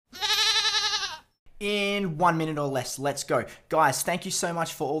In 1 minute or less. Let's go. Guys, thank you so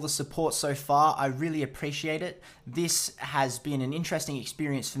much for all the support so far. I really appreciate it. This has been an interesting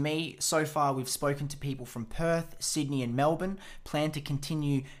experience for me. So far, we've spoken to people from Perth, Sydney, and Melbourne. Plan to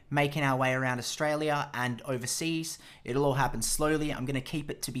continue making our way around Australia and overseas. It'll all happen slowly. I'm going to keep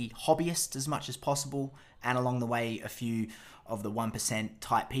it to be hobbyists as much as possible, and along the way, a few of the 1%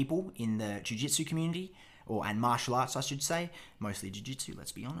 type people in the jiu-jitsu community. And martial arts, I should say. Mostly jiu-jitsu,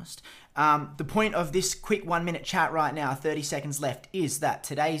 let's be honest. The point of this quick 1 minute chat right now, 30 seconds left, is that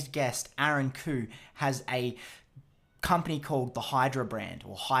today's guest, Aaron Khoo, has a company called the Hydra brand,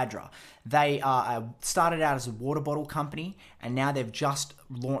 or Hydra. They are started out as a water bottle company, and now they've just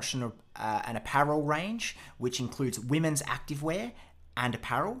launched an apparel range, which includes women's activewear and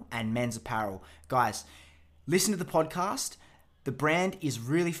apparel, and men's apparel. Guys, listen to the podcast. The brand is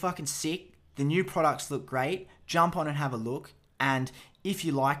really fucking sick. The new products look great. Jump on and have a look. And if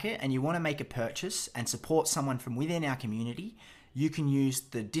you like it and you want to make a purchase and support someone from within our community, you can use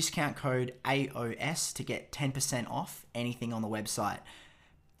the discount code AOS to get 10% off anything on the website.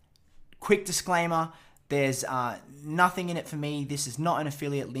 Quick disclaimer, there's nothing in it for me. This is not an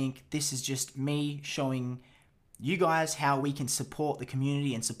affiliate link. This is just me showing you guys how we can support the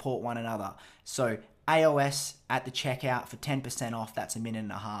community and support one another. So AOS at the checkout for 10% off. That's 1.5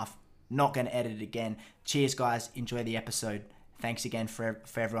 minutes. Not going to edit it again. Cheers, guys. Enjoy the episode. Thanks again for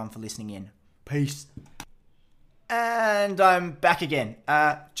everyone for listening in. Peace. And I'm back again.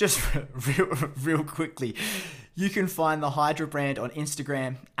 Just real quickly. You can find the Hydra brand on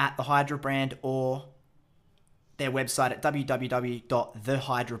Instagram at the Hydra brand, or their website at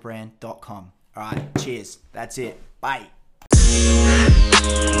www.thehydrabrand.com. All right. Cheers. That's it. Bye.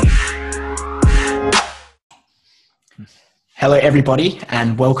 Hello, everybody,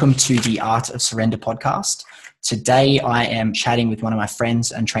 and welcome to the Art of Surrender podcast. Today, I am chatting with one of my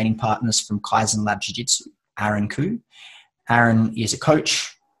friends and training partners from Kaizen Lab Jiu-Jitsu, Aaron Khoo. Aaron is a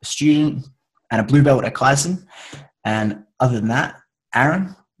coach, a student, and a blue belt at Kaizen. And other than that,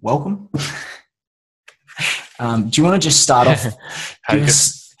 Aaron, welcome. Do you want to just start off?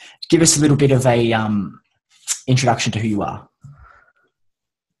 Give us a little bit of a introduction to who you are.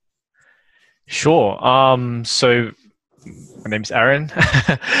 Sure. So my name's Aaron.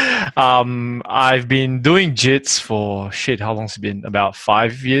 I've been doing jits for how long's it been? About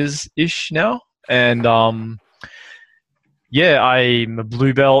 5 years-ish now. And I'm a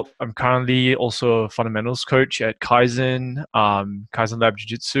blue belt. I'm currently also a fundamentals coach at Kaizen, Kaizen Lab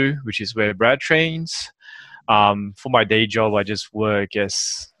Jiu-Jitsu, which is where Brad trains. For my day job, I just work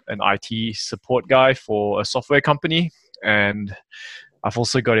as an IT support guy for a software company. And I've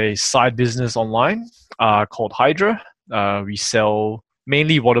also got a side business online called Hydra. We sell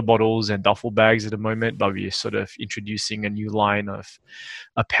mainly water bottles and duffel bags at the moment, but we're sort of introducing a new line of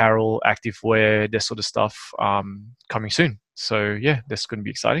apparel, activewear, that sort of stuff coming soon. So yeah, that's going to be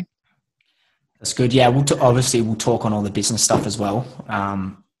exciting. That's good. Yeah, obviously we'll talk on all the business stuff as well.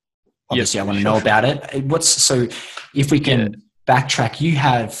 Obviously, I want to know about it. So if we can backtrack,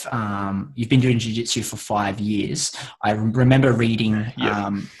 you've been doing jiu-jitsu for 5 years. I remember reading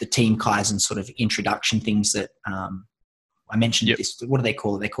the Team Kaizen sort of introduction things that I mentioned this. What do they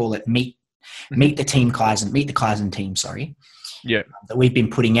call it? They call it meet the Team Kaizen, meet the Kaizen team. Sorry. Yeah. That we've been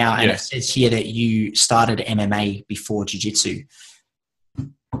putting out, and it says here that you started MMA before jiu-jitsu.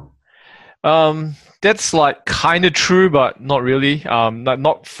 That's like kind of true, but not really.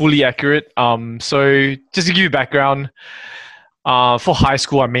 Not fully accurate. So just to give you background, for high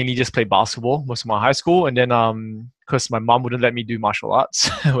school, I mainly just played basketball most of my high school, and then because my mom wouldn't let me do martial arts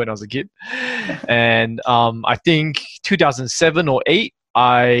when I was a kid, and I think 2007 or 8,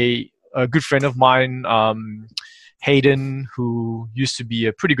 a good friend of mine, Hayden, who used to be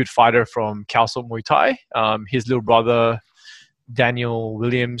a pretty good fighter from Khao Muay Thai, his little brother Daniel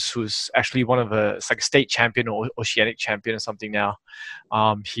Williams, who's actually one of it's like a state champion or oceanic champion or something now.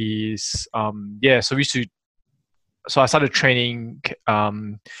 So we used to. So I started training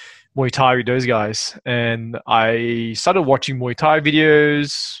Muay Thai with those guys, and I started watching Muay Thai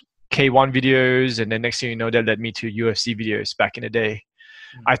videos, K1 videos, and then next thing you know, that led me to UFC videos back in the day.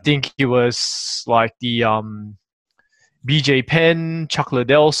 Mm-hmm. I think it was like the BJ Penn, Chuck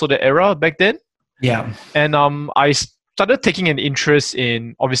Liddell sort of era back then. Yeah. And I started taking an interest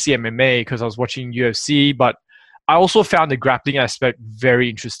in obviously MMA because I was watching UFC, but I also found the grappling aspect very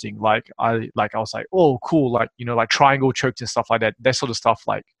interesting. I was like, oh, cool. Like triangle chokes and stuff like that. That sort of stuff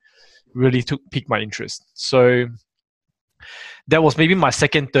really piqued my interest. So that was maybe my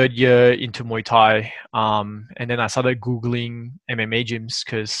third year into Muay Thai. And then I started Googling MMA gyms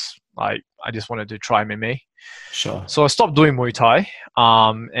because I just wanted to try MMA. Sure. So I stopped doing Muay Thai.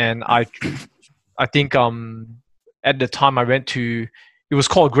 And I I think at the time I went to, it was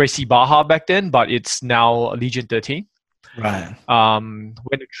called Gracie Barra back then, but it's now Legion 13. Right. When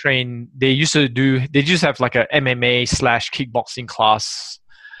to train, they just have like a MMA / kickboxing class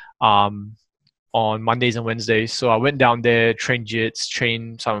on Mondays and Wednesdays. So I went down there, trained jits,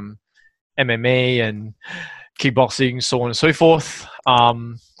 trained some MMA and kickboxing, so on and so forth.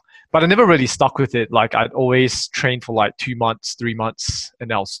 But I never really stuck with it. Like I'd always train for like 2 months, 3 months,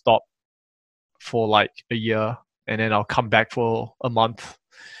 and I'll stop for like a year, and then I'll come back for a month,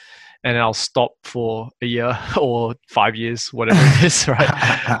 and then I'll stop for a year or 5 years, whatever it is,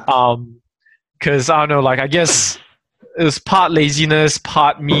 right? Because I don't know, like I guess it was part laziness,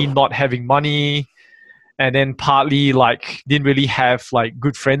 part me not having money, and then partly like didn't really have like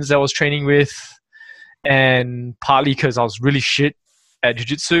good friends that I was training with, and partly because I was really shit at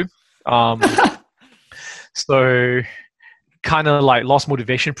jiu-jitsu. So kind of like lost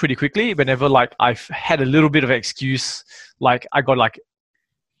motivation pretty quickly whenever like I've had a little bit of an excuse, like I got like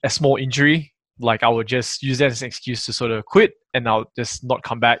a small injury, like I would just use that as an excuse to sort of quit, and I'll just not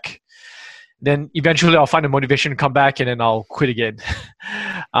come back. Then eventually I'll find the motivation to come back, and then I'll quit again.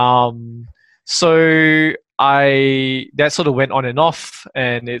 So that sort of went on and off,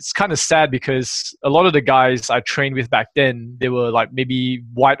 and it's kind of sad because a lot of the guys I trained with back then, they were like maybe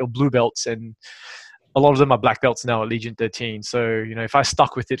white or blue belts, and a lot of them are black belts now at Legion 13. So, you know, if I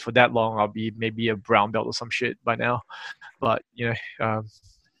stuck with it for that long, I'll be maybe a brown belt or some shit by now. But, you know,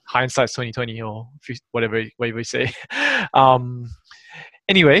 hindsight's 2020 or whatever you say.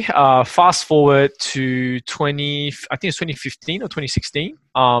 Anyway, fast forward to I think it's 2015 or 2016.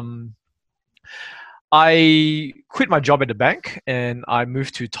 I quit my job at the bank and I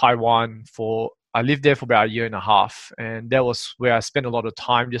moved to Taiwan I lived there for about 1.5 years. And that was where I spent a lot of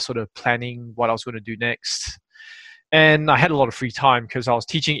time just sort of planning what I was going to do next. And I had a lot of free time because I was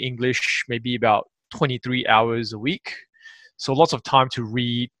teaching English maybe about 23 hours a week. So lots of time to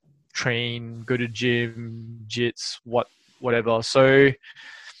read, train, go to gym, jits, whatever. So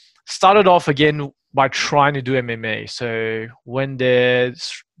started off again by trying to do MMA. So went there,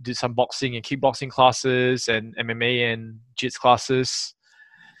 did some boxing and kickboxing classes and MMA and jits classes.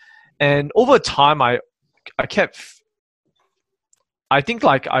 And over time, I think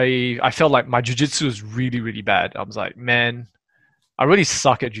like I felt like my jiu-jitsu was really, really bad. I was like, man, I really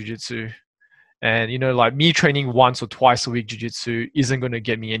suck at jiu-jitsu. And, you know, like me training once or twice a week jiu-jitsu isn't going to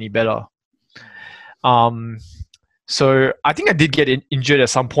get me any better. So I think I did get injured at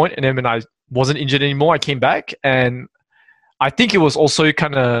some point. And then when I wasn't injured anymore, I came back. And I think it was also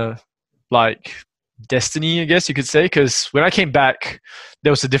kind of like destiny, I guess you could say, because when I came back,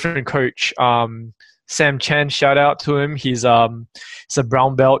 there was a different coach. Sam Chan, shout out to him. He's a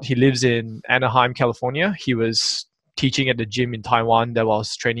brown belt. He lives in Anaheim, California. He was teaching at the gym in Taiwan that I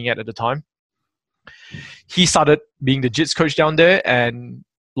was training at the time. He started being the jits coach down there, and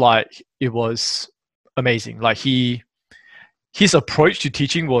like it was amazing. Like his approach to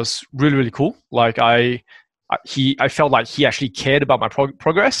teaching was really, really cool. Like I felt like he actually cared about my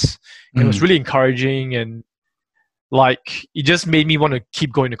progress. It was really encouraging, and like it just made me want to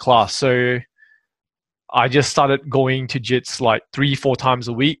keep going to class. So I just started going to jits like 3-4 times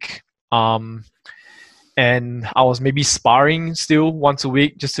a week. And I was maybe sparring still once a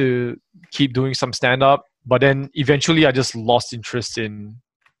week just to keep doing some stand up. But then eventually I just lost interest in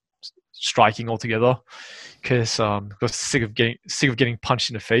striking altogether because I was sick of getting punched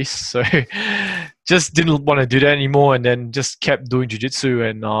in the face. So just didn't want to do that anymore, and then just kept doing jiu-jitsu,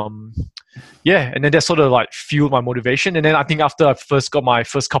 and and then that sort of like fueled my motivation. And then I think after I first got my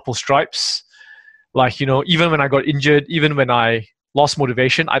first couple stripes, like, you know, even when I got injured, even when I lost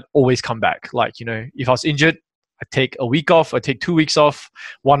motivation, I'd always come back. Like, you know, if I was injured, I'd take a week off, I'd take 2 weeks off,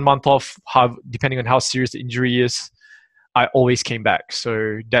 1 month off, depending on how serious the injury is. I always came back.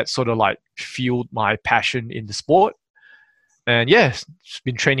 So that sort of like fueled my passion in the sport. And yeah, it's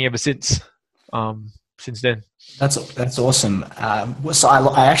been training ever since then. That's awesome. So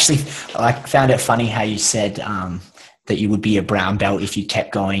I actually found it funny how you said that you would be a brown belt if you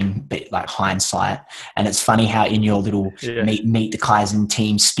kept going, but like hindsight. And it's funny how in your little meet the Kaizen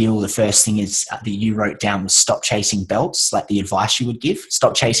team spiel, the first thing is that you wrote down was stop chasing belts, like the advice you would give,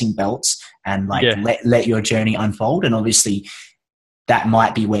 stop chasing belts and like let your journey unfold. And obviously that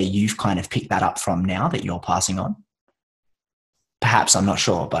might be where you've kind of picked that up from now that you're passing on. Perhaps, I'm not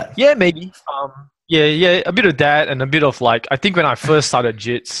sure, but yeah, maybe. A bit of that, and a bit of like, I think when I first started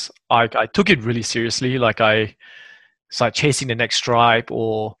jits, I took it really seriously. Like it's like chasing the next stripe,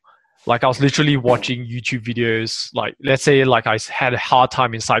 or like I was literally watching YouTube videos. Like, let's say like I had a hard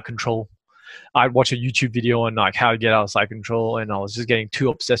time in side control. I'd watch a YouTube video on like how to get out of side control, and I was just getting too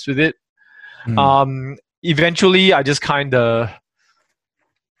obsessed with it. Mm. Eventually I just kind of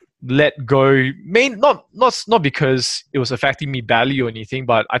let go. Not because it was affecting me badly or anything,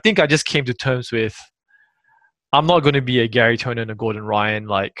 but I think I just came to terms with I'm not going to be a Gary Tonin and a Gordon Ryan.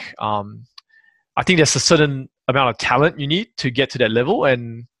 Like, I think there's a certain amount of talent you need to get to that level,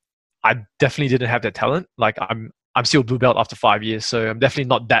 and I definitely didn't have that talent. Like, I'm still blue belt after 5 years, so I'm definitely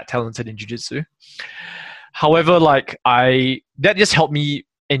not that talented in jiu-jitsu. However, like that just helped me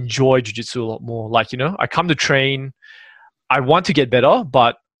enjoy jiu-jitsu a lot more. Like, I come to train, I want to get better,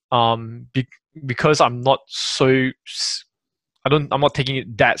 but because I'm not I'm not taking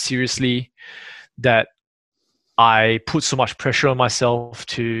it that seriously, that I put so much pressure on myself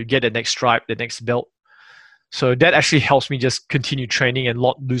to get the next stripe, the next belt. So that actually helps me just continue training and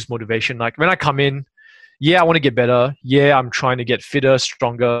not lose motivation. Like when I come in, yeah, I want to get better. Yeah, I'm trying to get fitter,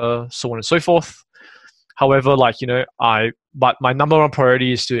 stronger, so on and so forth. However, but my number one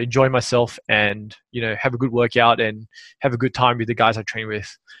priority is to enjoy myself and, have a good workout and have a good time with the guys I train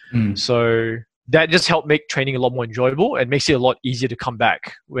with. Mm. So that just helped make training a lot more enjoyable and makes it a lot easier to come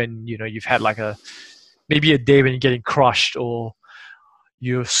back when, you've had like maybe a day when you're getting crushed or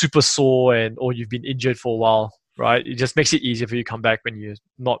you're super sore or you've been injured for a while, right? It just makes it easier for you to come back when you're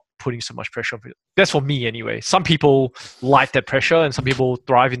not putting so much pressure on it. That's for me anyway. Some people like that pressure and some people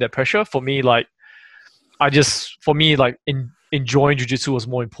thrive in that pressure. For me, enjoying jiu-jitsu was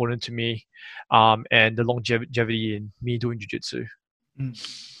more important to me, and the longevity in me doing jiu-jitsu. No,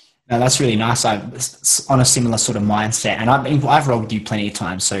 that's really nice. I'm on a similar sort of mindset, and I've rolled with you plenty of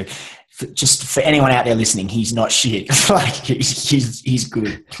times. So, just for anyone out there listening, he's not shit. Like he's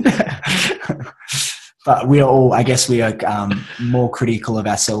good. But we are more critical of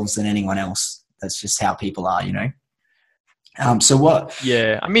ourselves than anyone else. That's just how people are, So what?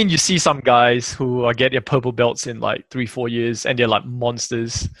 Yeah, I mean, you see some guys who are getting purple belts in like 3-4 years, and they're like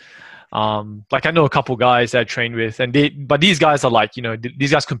monsters. Like I know a couple guys that I train with, but these guys are like,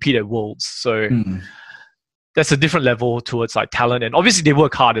 these guys compete at Worlds, so that's a different level towards like talent, and obviously they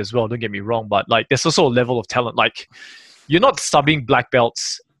work hard as well. Don't get me wrong, but like there's also a level of talent. Like you're not subbing black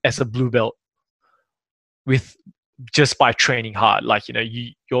belts as a blue belt with just by training hard. Like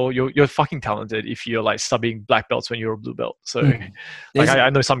you're fucking talented if you're like subbing black belts when you're a blue belt. So I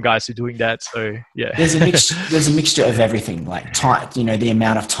know some guys who are doing that. So yeah, there's a mixture of everything, like time, the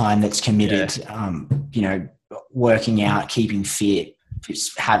amount of time that's committed, working out, keeping fit,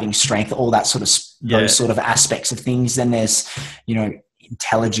 having strength, all that sort of those sort of aspects of things. Then there's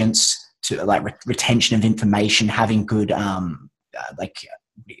intelligence to like retention of information, having good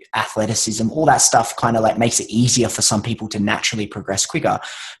athleticism, all that stuff kind of like makes it easier for some people to naturally progress quicker.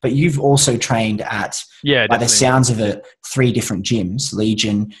 But you've also trained at, by the sounds of it, 3 different gyms: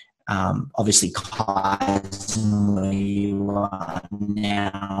 Legion, obviously Kaizen, where you are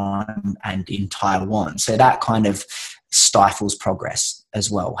now, and in Taiwan. So that kind of stifles progress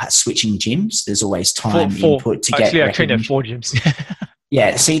as well. Switching gyms, there's always time input to actually, get. I trained at 4 gyms.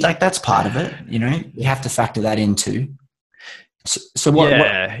 Yeah, see, like that's part of it. You have to factor that in too. So what?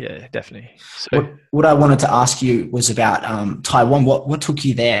 Yeah, definitely. So, what I wanted to ask you was about Taiwan. What took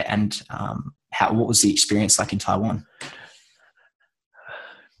you there, and what was the experience like in Taiwan?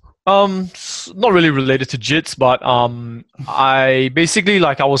 Not really related to JITS, but I basically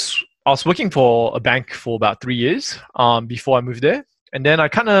I was working for a bank for about 3 years before I moved there, and then I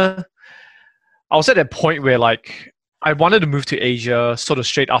was at that point where like I wanted to move to Asia sort of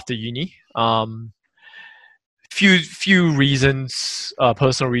straight after uni. Few reasons,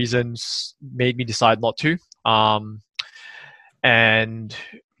 personal reasons, made me decide not to, and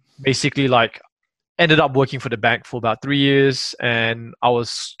basically ended up working for the bank for about 3 years, and I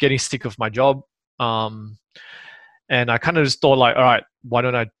was getting sick of my job, and I kind of just thought all right, why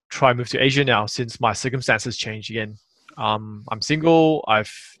don't I try move to Asia now since my circumstances changed again. I'm single,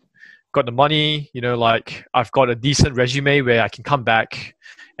 I've got the money, I've got a decent resume where I can come back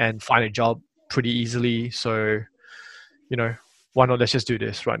and find a job pretty easily. So, why not, let's just do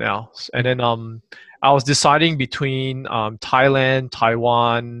this right now. And then I was deciding between Thailand,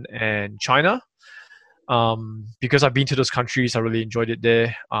 Taiwan, and China, because I've been to those countries. I really enjoyed it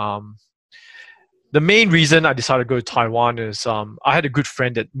there. The main reason I decided to go to Taiwan is I had a good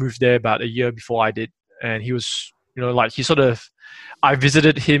friend that moved there about a year before I did, and he was, I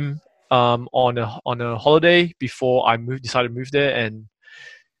visited him on a holiday before I decided to move there, and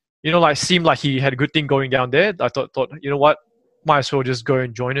seemed like he had a good thing going down there. I thought, what, might as well just go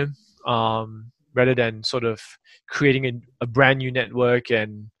and join him, rather than sort of creating a brand new network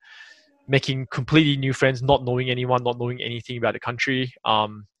and making completely new friends, not knowing anyone, not knowing anything about the country. At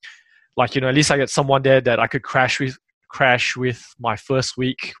least I get someone there that I could crash crash with my first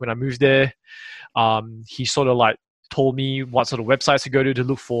week when I moved there. He sort of like told me what sort of websites to go to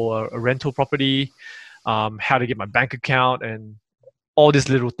look for a rental property, how to get my bank account, and all these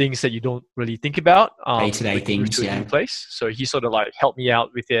little things that you don't really think about Day-to-day when you move things, to a yeah. new place. So he sort of like helped me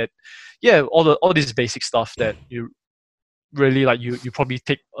out with it. Yeah, all this basic stuff that you really like you probably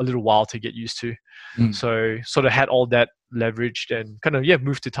take a little while to get used to. So sort of had all that leveraged and kind of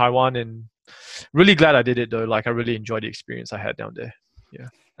moved to Taiwan, and really glad I did it though. Like I really enjoyed the experience I had down there. Yeah.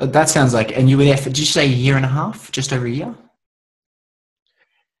 That sounds like, and you were there for, did you say a year and a half? Just over a year?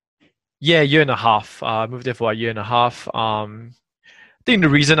 Yeah, a year and a half. I moved there for a year and a half. I think the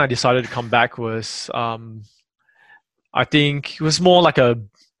reason I decided to come back was I think it was more like a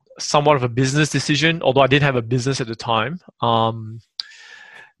somewhat of a business decision, although I didn't have a business at the time.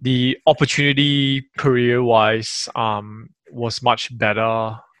 The opportunity career-wise was much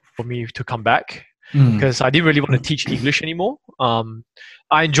better for me to come back because I didn't really want to teach English anymore.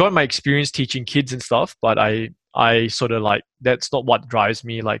 I enjoyed my experience teaching kids and stuff, but I sort of like, that's not what drives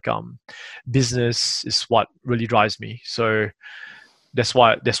me. Like business is what really drives me. So that's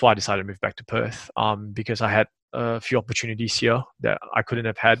why I decided to move back to Perth because I had a few opportunities here that I couldn't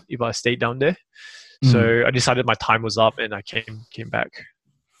have had if I stayed down there. So I decided my time was up and I came back.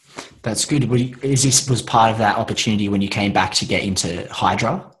 That's good. Is this was part of that opportunity when you came back to get into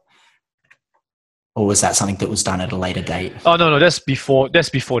Hydra? Or was that something that was done at a later date? Oh no, that's before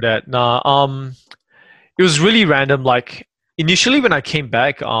that. Nah, it was really random. Like initially when I came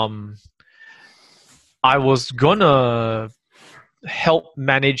back, I was gonna help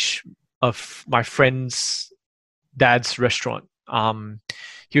manage my friend's dad's restaurant.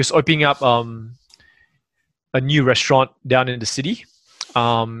 He was opening up a new restaurant down in the city.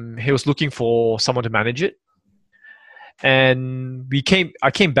 He was looking for someone to manage it, and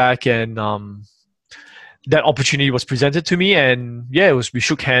I came back and that opportunity was presented to me, and we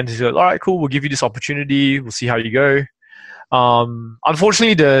shook hands. He said, "All right, cool. We'll give you this opportunity. We'll see how you go."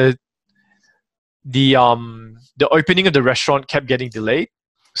 Unfortunately, the opening of the restaurant kept getting delayed,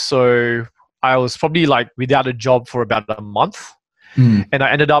 so I was probably like without a job for about a month, and I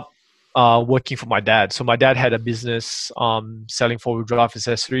ended up working for my dad. So my dad had a business selling four-wheel drive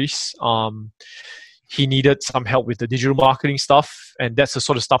accessories. He needed some help with the digital marketing stuff, and that's the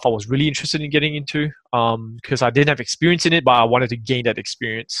sort of stuff I was really interested in getting into because I didn't have experience in it, but I wanted to gain that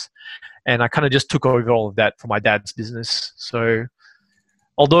experience. And I kind of just took over all of that for my dad's business. So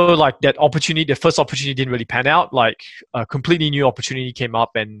although like that opportunity, the first opportunity didn't really pan out, like a completely new opportunity came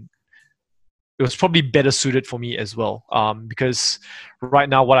up, and it was probably better suited for me as well because right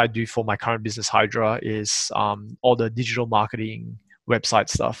now what I do for my current business Hydra is all the digital marketing website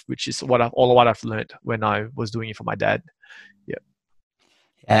stuff, which is what I've learned when I was doing it for my dad.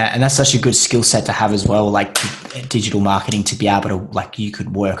 And that's such a good skill set to have as well, like digital marketing, to be able to, like, you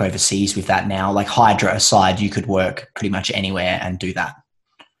could work overseas with that now. Like Hydra aside, you could work pretty much anywhere and do that.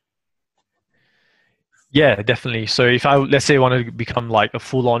 Yeah, definitely. So if let's say I want to become like a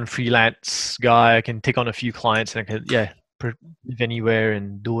full-on freelance guy, I can take on a few clients and I can live anywhere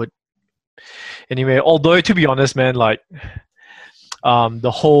and do it anywhere. Although to be honest, man, like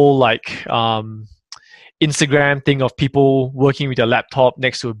the whole like Instagram thing of people working with a laptop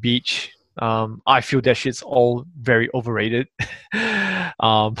next to a beach, I feel that shit's all very overrated.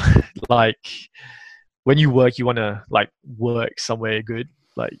 Like when you work, you want to like work somewhere good.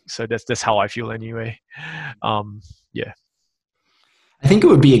 Like, so that's how I feel anyway. I think it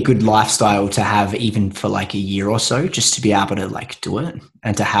would be a good lifestyle to have even for like a year or so, just to be able to like do it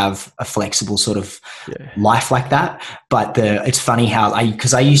and to have a flexible sort of life like that. But it's funny how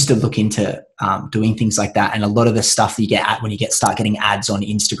because I used to look into doing things like that, and a lot of the stuff that you get at when you start getting ads on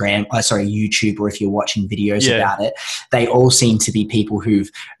Instagram, YouTube, or if you're watching videos about it, they all seem to be people who've,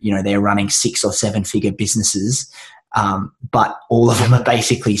 they're running 6 or 7 figure businesses. But all of them are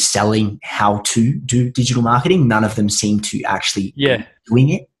basically selling how to do digital marketing. None of them seem to actually be doing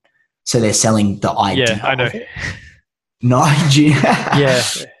it. So they're selling the idea. Yeah, I know. No, yeah.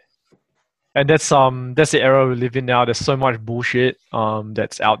 And that's the era we live in now. There's so much bullshit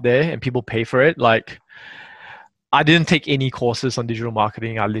that's out there and people pay for it. Like I didn't take any courses on digital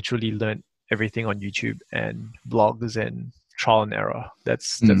marketing. I literally learned everything on YouTube and blogs and trial and error.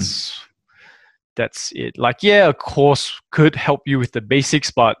 That's it. Like, a course could help you with the basics,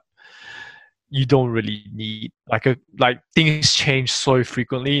 but you don't really need like things change so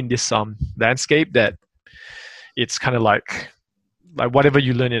frequently in this landscape that it's kind of like whatever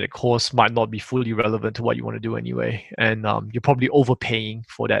you learn in a course might not be fully relevant to what you want to do anyway, and you're probably overpaying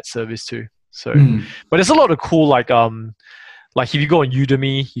for that service too. So, but there's a lot of cool like if you go on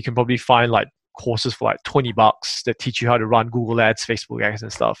Udemy, you can probably find like courses for like $20 that teach you how to run Google Ads, Facebook Ads,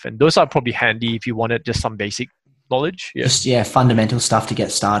 and stuff. And those are probably handy if you wanted just some basic knowledge. Yeah. Just fundamental stuff to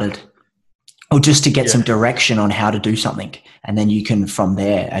get started, or just to get some direction on how to do something. And then you can, from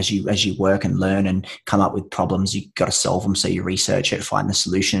there, as you work and learn and come up with problems, you got to solve them. So you research it, find the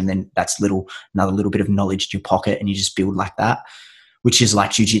solution, and then that's another little bit of knowledge in your pocket, and you just build like that, which is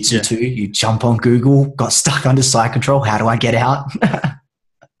like jiu-jitsu too. You jump on Google, got stuck under side control. How do I get out?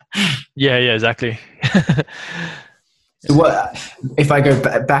 Yeah, exactly. So if I go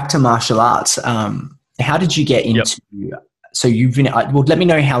back to martial arts, how did you get into, so you've been, well, let me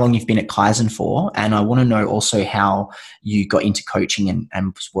know how long you've been at Kaizen for. And I want to know also how you got into coaching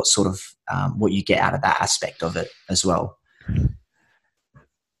and what sort of, what you get out of that aspect of it as well.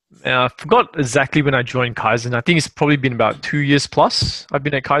 I forgot exactly when I joined Kaizen. I think it's probably been about 2 years plus I've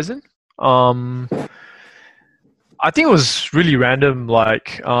been at Kaizen. I think it was really random.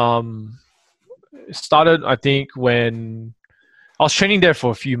 Like, it started, I think, when I was training there for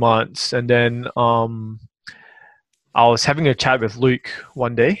a few months, and then I was having a chat with Luke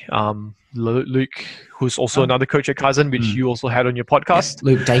one day. Luke, who's also another coach at Kaizen, which you also had on your podcast.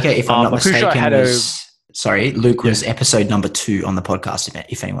 Luke Dacre, if I'm not mistaken, Luke was episode number 2 on the podcast,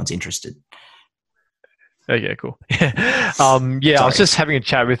 if anyone's interested. Okay, cool. I was just having a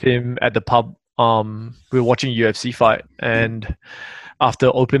chat with him at the pub. We were watching a UFC fight, and after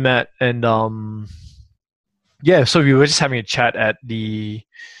open mat, and so we were just having a chat at the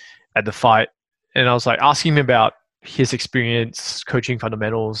fight, and I was like asking him about his experience coaching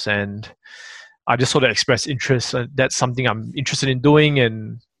fundamentals, and I just sort of expressed interest. That's something I'm interested in doing,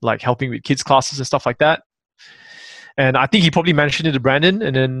 and like helping with kids classes and stuff like that. And I think he probably mentioned it to Brandon,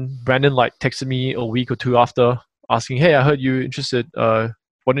 and then Brandon like texted me a week or two after asking, "Hey, I heard you're interested. Why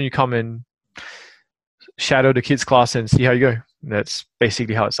don't you come and shadow the kids class and see how you go?" And that's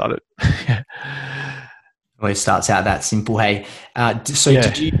basically how it started. Well, it starts out that simple. Hey,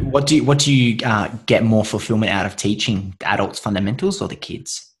 what do you get more fulfillment out of teaching, the adults fundamentals or the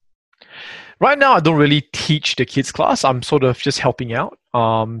kids? Right now, I don't really teach the kids class. I'm sort of just helping out.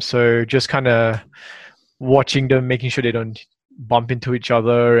 So just kind of watching them, making sure they don't bump into each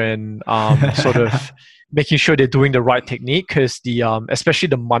other, and sort of making sure they're doing the right technique, because especially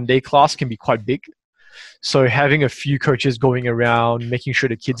the Monday class can be quite big. So having a few coaches going around, making sure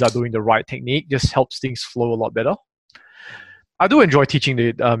the kids are doing the right technique just helps things flow a lot better. I do enjoy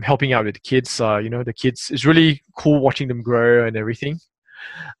teaching helping out with the kids. The kids, it's really cool watching them grow and everything.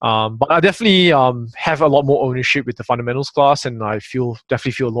 But I definitely have a lot more ownership with the fundamentals class, and I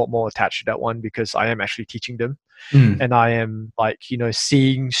definitely feel a lot more attached to that one, because I am actually teaching them, and I am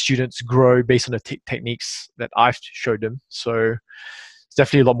seeing students grow based on the techniques that I've showed them. So it's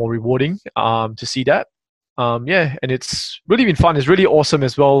definitely a lot more rewarding to see that. And it's really been fun. It's really awesome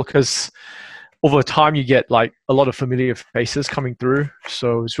as well, because over time you get like a lot of familiar faces coming through.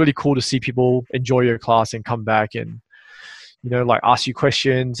 So it's really cool to see people enjoy your class and come back and ask you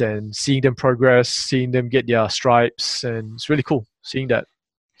questions, and seeing them progress, seeing them get their stripes, and it's really cool seeing that.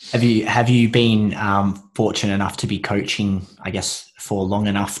 Have you been fortunate enough to be coaching, I guess, for long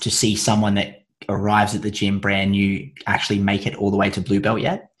enough to see someone that arrives at the gym brand new actually make it all the way to blue belt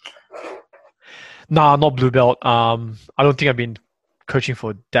yet? Nah, not blue belt. I don't think I've been coaching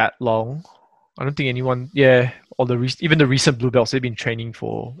for that long. I don't think anyone, even the recent blue belts, they've been training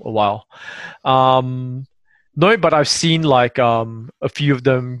for a while. No, but I've seen like a few of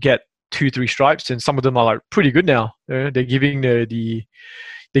them get 2-3 stripes, and some of them are like pretty good now. They're giving the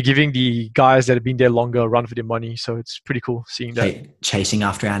guys that have been there longer a run for their money. So it's pretty cool seeing that. Chasing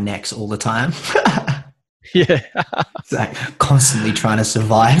after our necks all the time. Yeah. It's like constantly trying to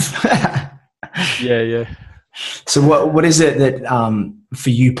survive. Yeah. So what is it that for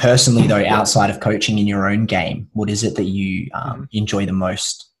you personally though, outside of coaching in your own game, what is it that you enjoy the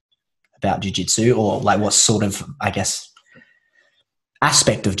most about jiu-jitsu, or like what sort of, I guess,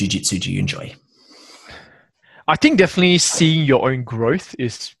 aspect of jiu-jitsu do you enjoy? I think definitely seeing your own growth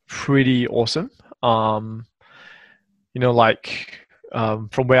is pretty awesome. From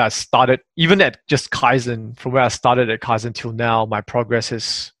where I started, even at just Kaizen, from where I started at Kaizen till now, my progress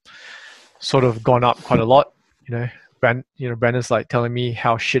has sort of gone up quite a lot. Brandon's like telling me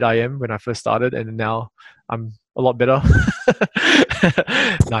how shit I am when I first started, and now I'm a lot better.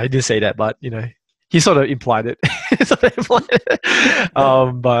 No, he didn't say that, but he sort of implied it.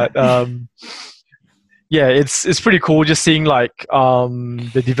 It's pretty cool just seeing like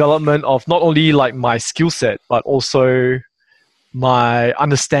the development of not only like my skill set, but also my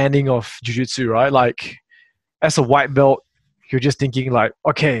understanding of jiu-jitsu, right? Like as a white belt, you're just thinking like,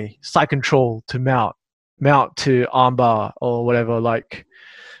 okay, side control to mount to armbar or whatever. Like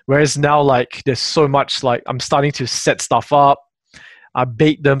Whereas now, like, there's so much, like, I'm starting to set stuff up. I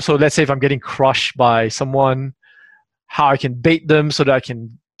bait them. So let's say if I'm getting crushed by someone, how I can bait them so that I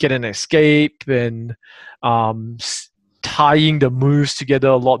can get an escape, and tying the moves together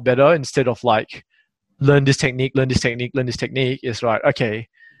a lot better instead of like learn this technique, learn this technique, learn this technique. It's like, okay,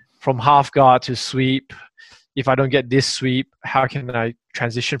 from half guard to sweep. If I don't get this sweep, how can I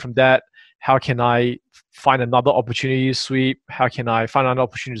transition from that? How can I find another opportunity to sweep? How can I find another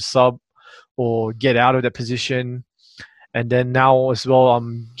opportunity to sub or get out of that position? And then now as well,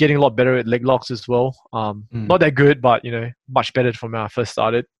 I'm getting a lot better at leg locks as well. Not that good, but much better from when I first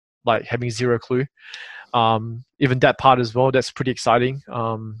started, like having zero clue. Even that part as well, that's pretty exciting.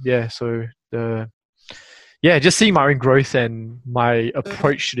 Just seeing my own growth and my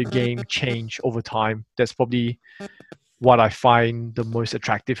approach to the game change over time. That's probably what I find the most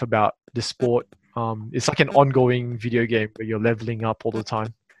attractive about the sport. It's like an ongoing video game where you're leveling up all the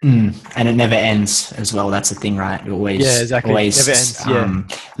time. And it never ends as well. That's the thing, right? You're always, exactly. Always never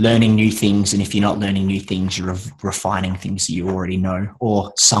ends, learning new things. And if you're not learning new things, you're refining things that you already know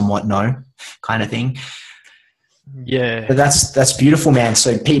or somewhat know, kind of thing. Yeah. But that's beautiful, man.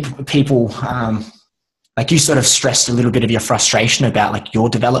 So people, like you sort of stressed a little bit of your frustration about like your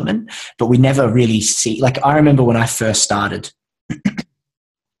development, but we never really see, like I remember when I first started,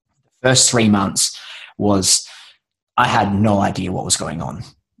 first 3 months was, I had no idea what was going on.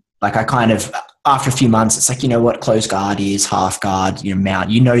 Like I kind of, after a few months, it's like, you know what close guard is, half guard, mount,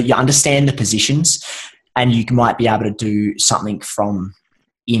 you understand the positions, and you might be able to do something from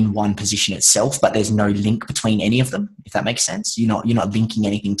in one position itself, but there's no link between any of them, if that makes sense. You're not linking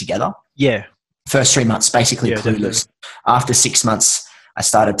anything together. Yeah. First 3 months, basically clueless. Definitely. After 6 months, I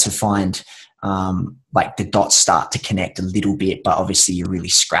started to find like the dots start to connect a little bit, but obviously you're really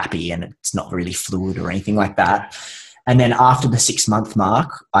scrappy and it's not really fluid or anything like that. And then after the 6 month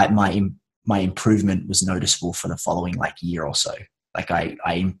mark, my improvement was noticeable for the following like year or so. Like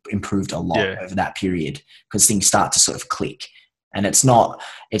I improved a lot over that period because things start to sort of click. And it's not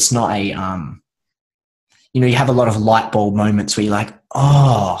a, you have a lot of light bulb moments where you're like,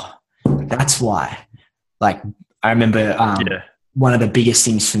 oh, that's why. Like I remember one of the biggest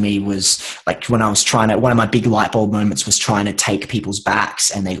things for me was like when I was one of my big light bulb moments was trying to take people's backs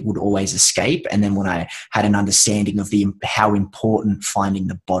and they would always escape. And then when I had an understanding of how important finding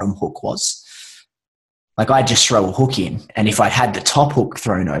the bottom hook was, like I'd just throw a hook in, and if I'd had the top hook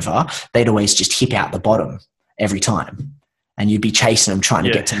thrown over, they'd always just hip out the bottom every time. And you'd be chasing them trying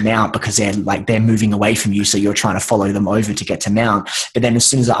to get to mount because they're moving away from you. So you're trying to follow them over to get to mount. But then as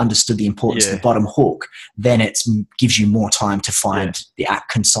soon as I understood the importance of the bottom hook, then it gives you more time to find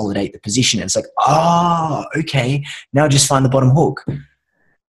consolidate the position. And it's like, oh, okay. Now just find the bottom hook.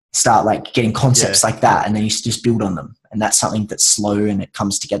 Start like getting concepts like that. And then you just build on them. And that's something that's slow and it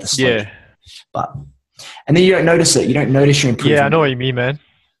comes together slowly. And then you don't notice it. You don't notice your improvement. Yeah, I know what you mean, man.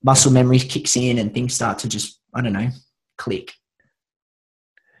 Muscle memory kicks in and things start to just, I don't know, click.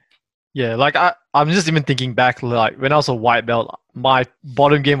 Yeah, like I'm just even thinking back, like when I was a white belt, my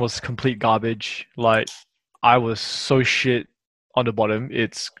bottom game was complete garbage. Like I was so shit on the bottom. I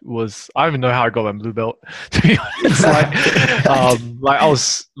don't even know how I got my blue belt, to be honest. Like I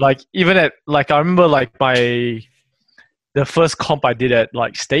was like, even at like, I remember like the first comp I did at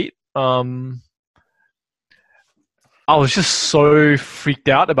like state, I was just so freaked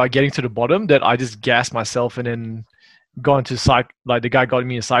out about getting to the bottom that I just gassed myself and then got into the guy got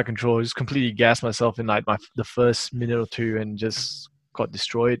me in side control. I just completely gassed myself in like the first minute or two and just got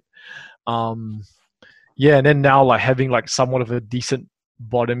destroyed. And then now like having like somewhat of a decent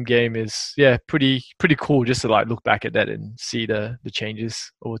bottom game is pretty cool just to like look back at that and see the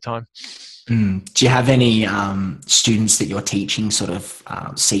changes over time. Do you have any students that you're teaching sort of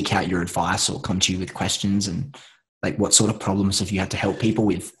seek out your advice or come to you with questions, and like what sort of problems have you had to help people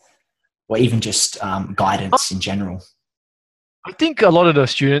with, or even just guidance in general? I think a lot of the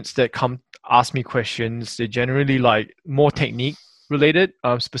students that come ask me questions, they're generally like more technique related,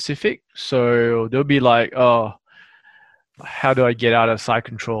 specific. So they'll be like, oh, how do I get out of side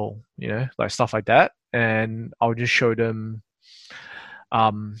control? Like stuff like that. And I'll just show them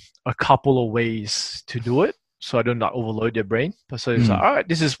a couple of ways to do it so I don't like overload their brain. So it's like, all right,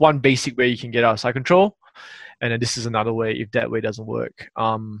 this is one basic way you can get out of side control. And then this is another way if that way doesn't work.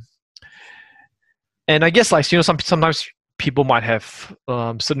 And I guess like, sometimes people might have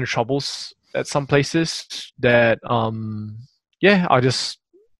certain troubles at some places that, I just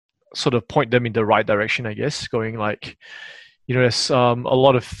sort of point them in the right direction, I guess, going like, there's a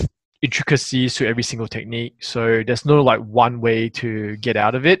lot of intricacies to every single technique. So there's no like one way to get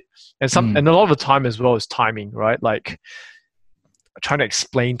out of it. And a lot of the time as well is timing, right? Like trying to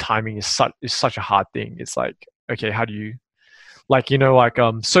explain timing is such a hard thing. It's like, okay, how do you, like,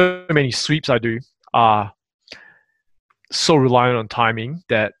 so many sweeps I do are so reliant on timing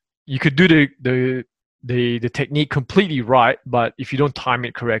that you could do the technique completely right, but if you don't time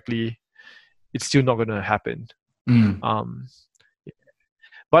it correctly, it's still not going to happen.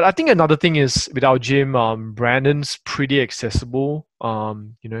 But I think another thing is with our gym, Brandon's pretty accessible,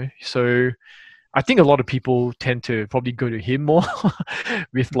 so I think a lot of people tend to probably go to him more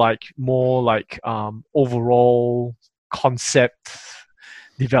with more overall concept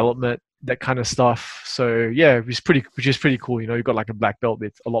development, that kind of stuff. So yeah, which is pretty cool. You've got like a black belt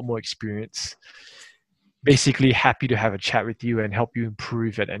with a lot more experience, basically happy to have a chat with you and help you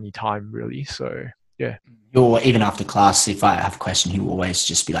improve at any time, really. So yeah. Or even after class, if I have a question, he will always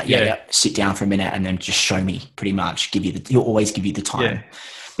just be like, yeah, sit down for a minute and then just show me, pretty much. He'll always give you the time. Yeah.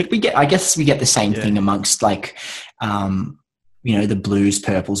 But I guess we get the same thing amongst like, the blues,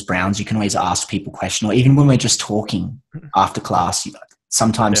 purples, browns. You can always ask people questions, or even when we're just talking after class,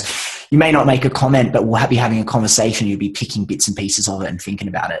 sometimes you may not make a comment, but we'll be having a conversation. You'll be picking bits and pieces of it and thinking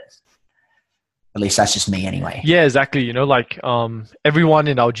about it. At least that's just me anyway. Yeah, exactly. Everyone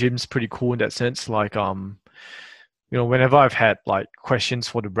in our gym's pretty cool in that sense. Like, whenever I've had like questions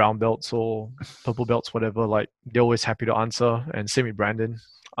for the brown belts or purple belts, whatever, like they're always happy to answer. And same with Brandon.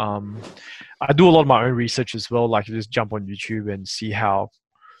 I do a lot of my own research as well. Like, you just jump on YouTube and see how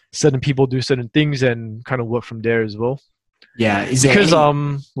certain people do certain things and kind of work from there as well. Yeah. Sorry,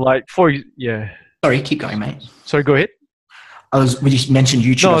 keep going, mate. Sorry, go ahead. When you mentioned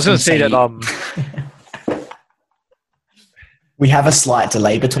YouTube, no, I was going to say that we have a slight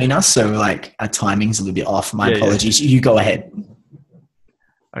delay between us, so like our timing's a little bit off. My apologies. You go ahead.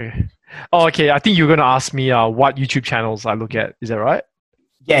 Okay. Oh, okay. I think you're going to ask me what YouTube channels I look at. Is that right?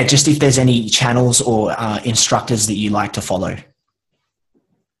 Yeah, just if there's any channels or instructors that you like to follow.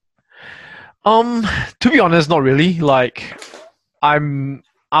 To be honest, not really. Like, I'm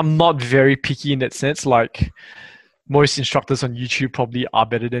not very picky in that sense. Like, most instructors on YouTube probably are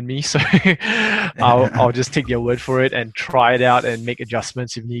better than me, so I'll just take their word for it and try it out and make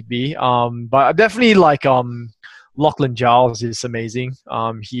adjustments if need be. But I definitely like Lachlan Giles is amazing.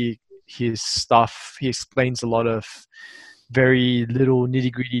 His stuff, he explains a lot of very little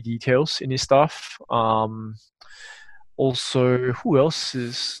nitty-gritty details in his stuff. Also, who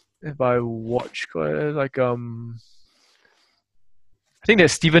else have I watched? I think that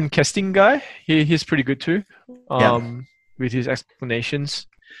Stephen Kesting guy, he's pretty good too, with his explanations.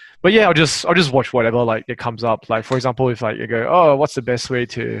 But yeah, I'll just watch whatever like it comes up. Like, for example, if like you go, oh, what's the best way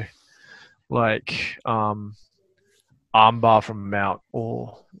to like armbar from a mount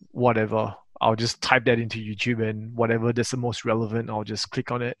or whatever, I'll just type that into YouTube, and whatever that's the most relevant, I'll just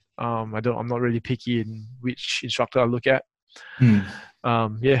click on it. I'm not really picky in which instructor I look at.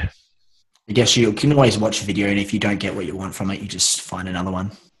 Yeah. I guess you can always watch a video, and if you don't get what you want from it, you just find another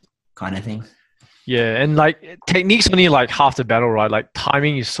one, kind of thing. Yeah, and like technique's only like half the battle, right? Like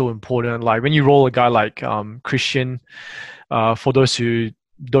timing is so important. Like when you roll a guy like Christian, for those who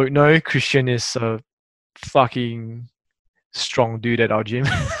don't know, Christian is a fucking strong dude at our gym.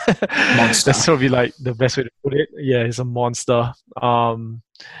 Monster. That's probably like the best way to put it. Yeah, he's a monster.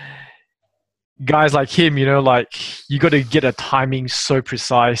 Guys like him, like you got to get a timing so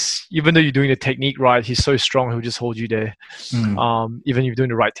precise. Even though you're doing the technique right, he's so strong, he'll just hold you there. Even if you're doing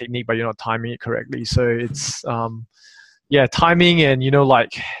the right technique, but you're not timing it correctly. So it's, timing and,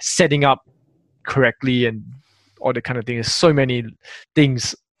 like setting up correctly and all that kind of thing. There's so many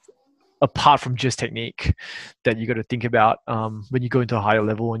things apart from just technique that you got to think about when you go into a higher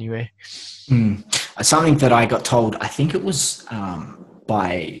level anyway. Something that I got told, I think it was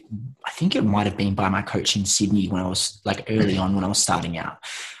I think it might have been by my coach in Sydney when I was like early on when I was starting out,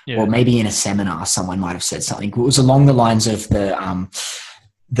 or maybe in a seminar, someone might have said something. It was along the lines of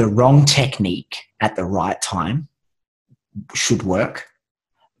the wrong technique at the right time should work,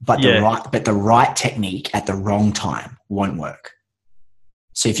 but the right technique at the wrong time won't work.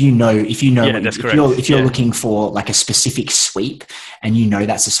 So if you're looking for like a specific sweep and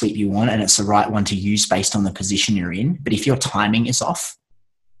that's the sweep you want and it's the right one to use based on the position you're in, but if your timing is off,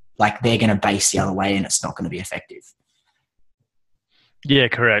 like they're going to base the other way and it's not going to be effective. Yeah,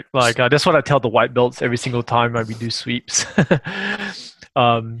 correct. Like that's what I tell the white belts every single time we do sweeps.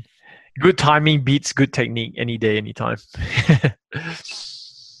 Good timing beats good technique any day, anytime.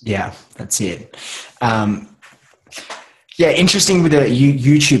 Yeah, that's it. Yeah, interesting with the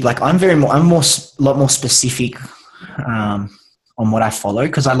YouTube. Like I'm a lot more specific on what I follow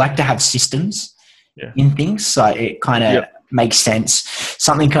because I like to have systems in things, so it kind of makes sense.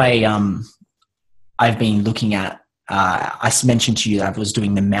 Something I've been looking at mentioned to you that I was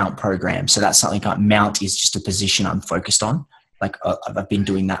doing the mount program. So that's something like mount is just a position I'm focused on. Like I've been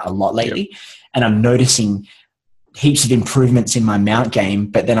doing that a lot lately. Yep. And I'm noticing heaps of improvements in my mount game.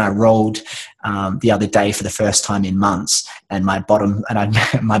 But then I rolled the other day for the first time in months, and my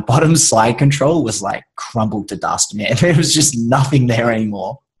bottom slide control was like crumbled to dust, man. There was just nothing there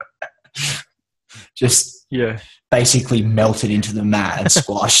anymore. Just basically melted into the mat and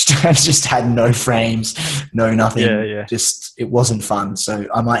squashed. I just had no frames, no nothing. Just it wasn't fun. So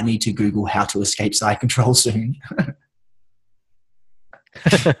I might need to Google how to escape side control soon.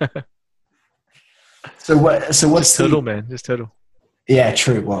 So what's just turtle, man? Just turtle. Yeah,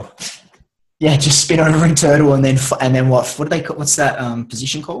 true. Well, yeah, just spin over and turtle, and then what do they call? What's that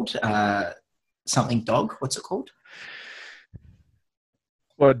position called? Something dog. What's it called?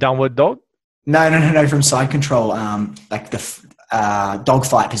 What, downward dog? No. From side control, like the dog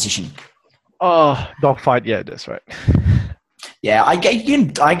fight position. Oh, dog fight. Yeah, that's right. Yeah, I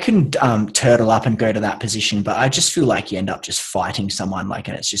can turtle up and go to that position, but I just feel like you end up just fighting someone, like,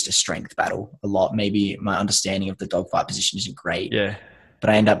 and it's just a strength battle a lot. Maybe my understanding of the dogfight position isn't great. Yeah. But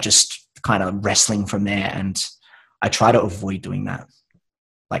I end up just kind of wrestling from there, and I try to avoid doing that,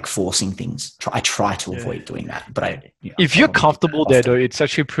 like forcing things. I try to avoid doing that, but if you're comfortable there, though, it's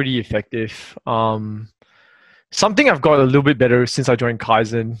actually pretty effective. Something I've got a little bit better since I joined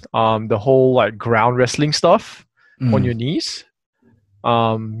Kaizen, the whole like ground wrestling stuff on your knees.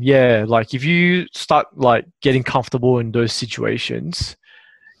 Like if you start like getting comfortable in those situations,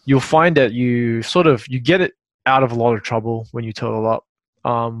 you'll find that you get it out of a lot of trouble when you turtle up,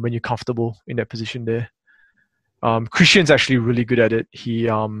 when you're comfortable in that position there. Christian's actually really good at it.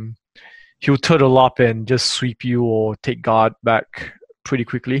 He'll turtle up and just sweep you or take guard back pretty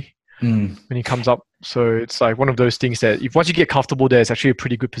quickly when he comes up. So it's like one of those things that once you get comfortable there, it's actually a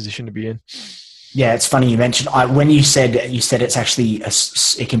pretty good position to be in. Yeah, it's funny you mentioned when you said it's actually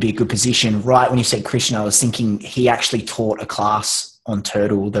it can be a good position. Right when you said Christian, I was thinking he actually taught a class on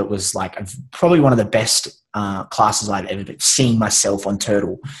turtle that was like probably one of the best classes I've ever seen myself on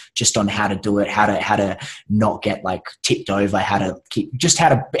turtle, just on how to do it, how to not get like tipped over,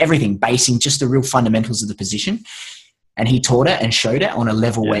 everything, basing, just the real fundamentals of the position. And he taught it and showed it on a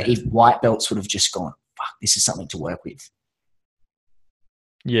level where if white belts would have just gone, fuck, this is something to work with.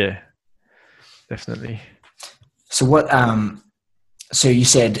 Yeah. Definitely. So what? So you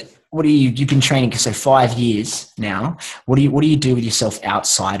said, you've been training so 5 years now. What do you do with yourself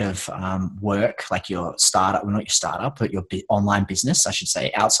outside of work, like your startup? Well, not your startup, but your online business, I should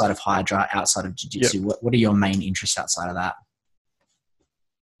say. Outside of Hydra, outside of jiu-jitsu, what are your main interests outside of that?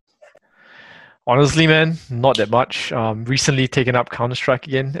 Honestly, man, not that much. Recently taken up Counter-Strike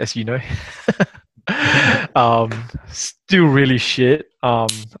again, as you know. Still really shit. I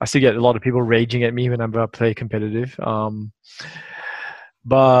still get a lot of people raging at me whenever I play competitive.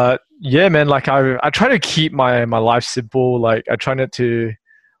 But yeah, man, like I try to keep my life simple. Like I try not to,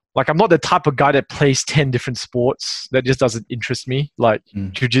 like I'm not the type of guy that plays 10 different sports. That just doesn't interest me. Like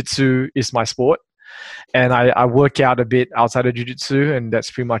jiu-jitsu is my sport. And I work out a bit outside of jiu-jitsu, and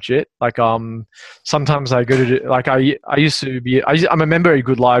that's pretty much it. Like sometimes I go to like I'm a member at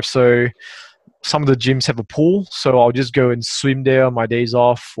Good Life, so some of the gyms have a pool, so I'll just go and swim there on my days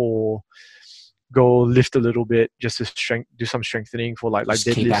off, or go lift a little bit just to do some strengthening for like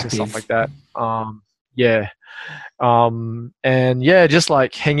deadlifts and stuff like that. And yeah, just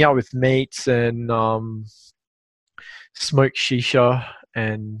like hang out with mates and smoke shisha,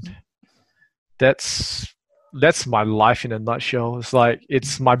 and that's my life in a nutshell. It's like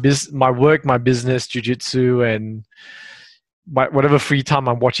it's my work, my business, jiu-jitsu, and whatever free time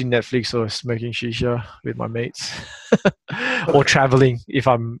I'm watching Netflix or smoking shisha with my mates, or traveling if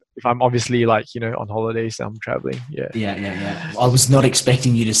I'm obviously like on holidays. I'm traveling. Yeah. I was not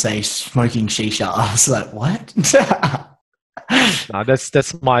expecting you to say smoking shisha. I was like, what? Nah,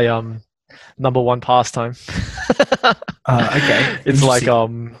 that's my number one pastime. Okay. It's like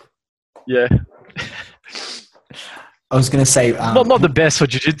yeah. I was going to say not the best for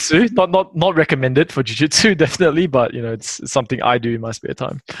jiu-jitsu, not recommended for jiu-jitsu, definitely, but it's something I do in my spare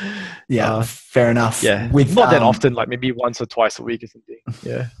time. Yeah, fair enough. Yeah, with not that often, like maybe once or twice a week or something.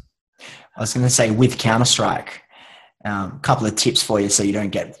 Yeah. I was going to say with Counter-Strike, a couple of tips for you so you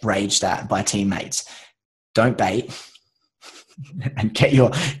don't get raged at by teammates. Don't bait, and get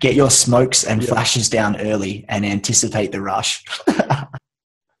your smokes and flashes down early and anticipate the rush.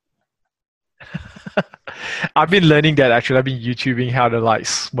 I've been learning that actually. I've been YouTubing how to like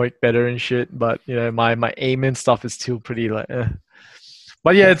smoke better and shit, but my aim and stuff is still pretty like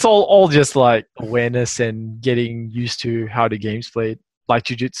But yeah, it's all just like awareness and getting used to how the game's played, like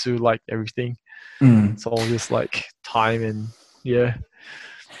jiu-jitsu, like everything. It's all just like time and yeah.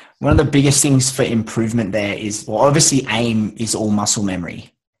 One of the biggest things for improvement there is, well, obviously aim is all muscle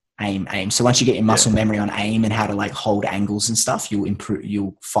memory. Aim. So once you get your muscle memory on aim and how to like hold angles and stuff,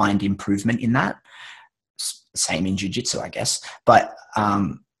 you'll find improvement in that. Same in jiu-jitsu, I guess. But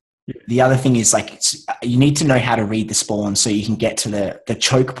the other thing is like you need to know how to read the spawn so you can get to the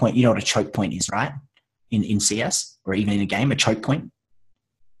choke point. You know what a choke point is, right? In CS or even in a game, a choke point.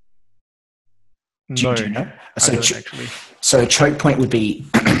 No, do you know? I don't actually. So a choke point would be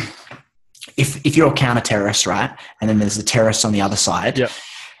if you're a counter-terrorist, right? And then there's the terrorists on the other side. Yeah.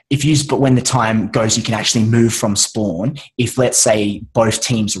 But when the time goes, you can actually move from spawn. If, let's say, both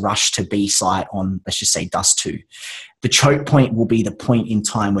teams rush to B site on, let's just say, Dust 2, the choke point will be the point in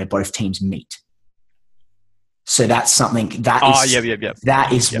time where both teams meet. So that's something that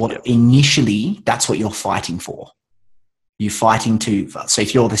is initially, that's what you're fighting for. You're fighting so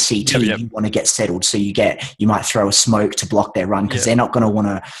if you're the CT, you want to get settled. So you might throw a smoke to block their run because they're not going to want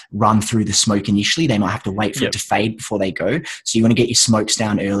to run through the smoke initially. They might have to wait for it to fade before they go. So you want to get your smokes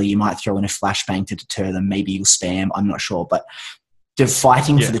down early. You might throw in a flashbang to deter them. Maybe you'll spam. I'm not sure. But the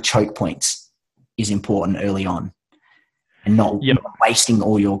fighting for the choke points is important early on and not wasting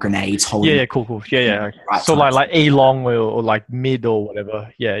all your grenades. Cool. Yeah. Right, so like A long or like mid or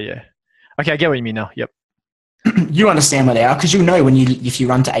whatever. Yeah. Okay, I get what you mean now. Yep. You understand where they are because you know if you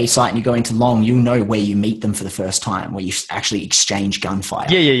run to A site and you go into long, you know where you meet them for the first time, where you actually exchange gunfire.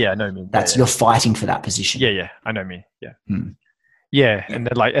 Yeah. I know what you mean. You're fighting for that position. Yeah. I know what you mean. Yeah. And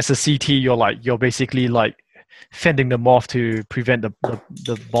then like as a CT, you're basically like fending them off to prevent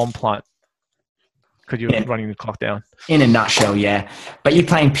the bomb plant because you're running the clock down. In a nutshell, yeah. But you're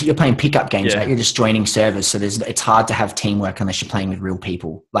playing pickup games, right? You're just joining servers, so it's hard to have teamwork unless you're playing with real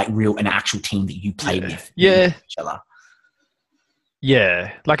people, like an actual team that you play with. Yeah. Each other.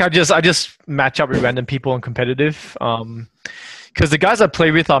 Yeah. Like I just match up with random people and competitive. Because the guys I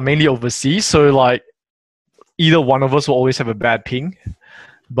play with are mainly overseas, so like either one of us will always have a bad ping.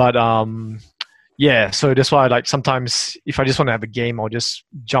 But yeah, so that's why like sometimes if I just want to have a game, I'll just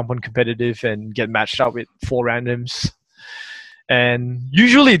jump on competitive and get matched up with 4 randoms. And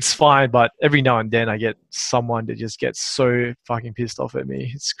usually it's fine, but every now and then I get someone that just gets so fucking pissed off at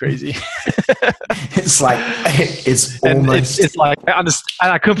me. It's crazy. It's like it's almost. It's like I understand,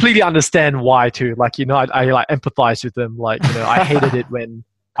 and I completely understand why too. Like I like empathize with them. Like I hated it when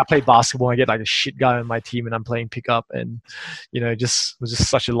I played basketball and I get like a shit guy on my team and I'm playing pickup and just was just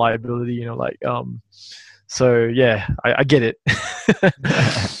such a liability. So yeah, I get it.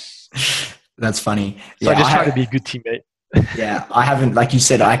 That's funny. So I just try to be a good teammate. Yeah, I haven't, like you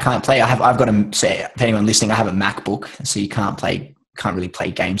said, I can't play. I've got to say, if anyone listening, I have a MacBook, so you can't really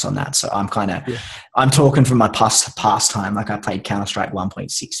play games on that. So I'm I'm talking from my past time. Like I played Counter-Strike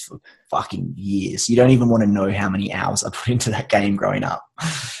 1.6 for fucking years. You don't even want to know how many hours I put into that game growing up.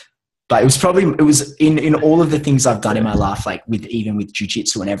 But it was in all of the things I've done in my life, like even with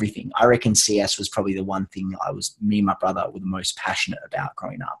jiu-jitsu and everything, I reckon CS was probably the one thing me and my brother were the most passionate about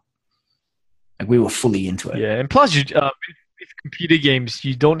growing up. Like we were fully into it. Yeah, and plus, with computer games,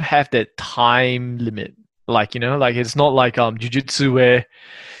 you don't have that time limit. Like it's not like jiu-jitsu where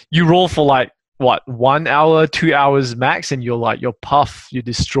you roll for like what 1 hour, 2 hours max, and you're puff, you're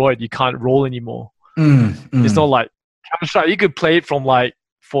destroyed, you can't roll anymore. It's not like Counter-Strike. You could play it from like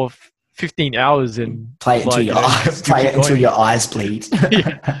for 15 hours and play it until your eyes bleed.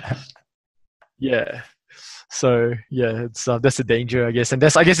 Yeah. So yeah, it's that's a danger, I guess, and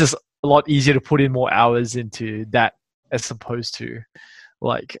I guess it's a lot easier to put in more hours into that as opposed to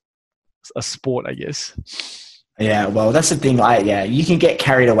like a sport, I guess. Yeah, well, that's the thing. You can get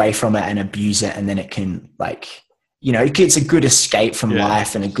carried away from it and abuse it, and then it can it's a good escape from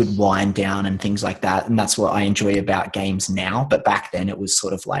life and a good wind down and things like that. And that's what I enjoy about games now. But back then, it was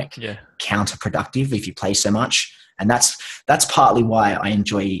sort of like counterproductive if you play so much. And that's partly why I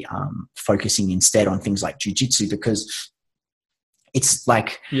enjoy focusing instead on things like jiu-jitsu, because it's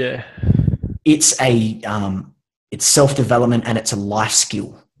like it's it's self-development and it's a life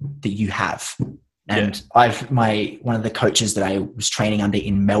skill that you have. And one of the coaches that I was training under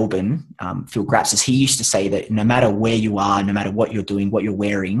in Melbourne, Phil Grapsis, he used to say that no matter where you are, no matter what you're doing, what you're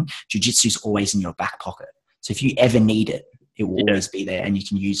wearing, jiu-jitsu is always in your back pocket. So if you ever need it, it will always be there and you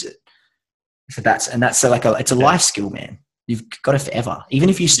can use it. So it's a life skill, man. You've got it forever. Even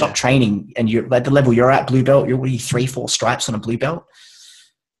if you stop training and you're at the level you're at, blue belt, you're already 3-4 stripes on a blue belt.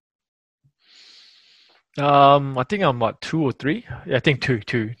 I think I'm 2 or 3. Yeah, I think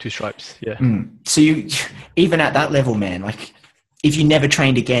two stripes. Yeah. So you, even at that level, man, like if you never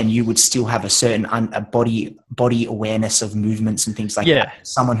trained again, you would still have a certain a body awareness of movements and things like that.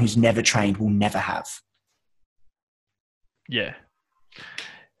 Someone who's never trained will never have. Yeah.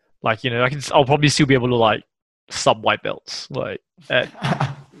 Like, I'll probably still be able to like sub white belts, like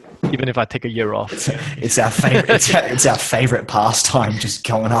even if I take a year off. It's our favorite. It's our favorite pastime, just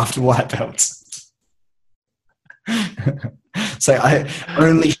going after white belts. So I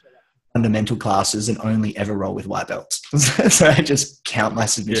only fundamental classes and only ever roll with white belts. So I just count my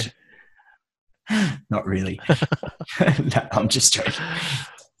submission. Yeah. Not really. No, I'm just joking.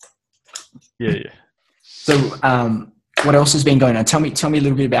 Yeah. So, what else has been going on? Tell me a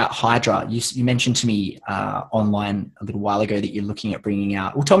little bit about Hydra. You mentioned to me online a little while ago that you're looking at bringing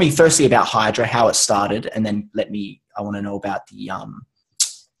out. Well, tell me firstly about Hydra, how it started, and then I want to know about the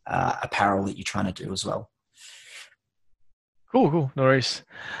apparel that you're trying to do as well. Cool. No worries.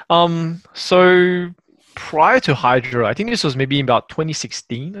 So prior to Hydra, I think this was maybe about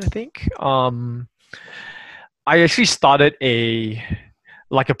 2016, I think. I actually started a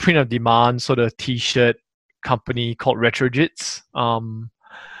print on demand sort of t-shirt company called Retrojits.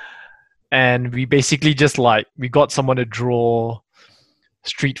 And we basically just we got someone to draw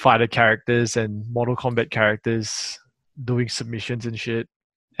Street Fighter characters and Mortal Kombat characters doing submissions and shit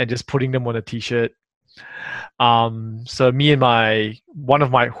and just putting them on a t-shirt. So me and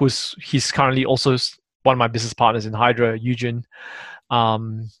he's currently also one of my business partners in Hydra, Eugen.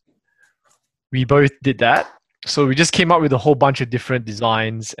 We both did that. So we just came up with a whole bunch of different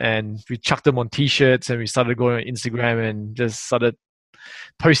designs and we chucked them on t-shirts and we started going on Instagram and just started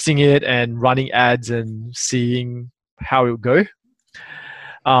posting it and running ads and seeing how it would go.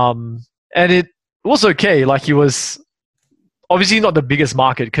 And it was okay. Like, it was obviously not the biggest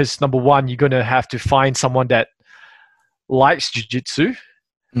market because number one, you're going to have to find someone that likes jiu-jitsu.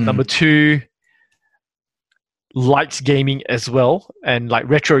 Number two, likes gaming as well, and like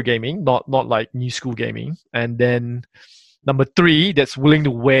retro gaming, not like new school gaming. And then number three, that's willing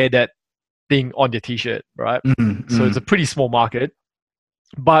to wear that thing on their t-shirt, right? So it's a pretty small market,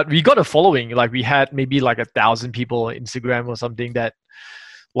 but we got a following. Like, we had maybe like 1,000 people on Instagram or something that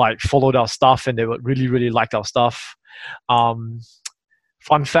like followed our stuff and they would really liked our stuff. Fun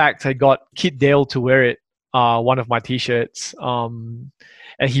fact, I got Kid Dale to wear it, one of my t-shirts,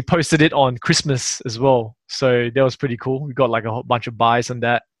 and he posted it on Christmas as well. So that was pretty cool. We got like a whole bunch of buys on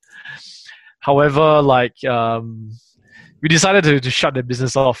that. However, we decided to shut the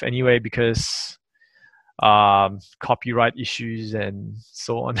business off anyway because copyright issues and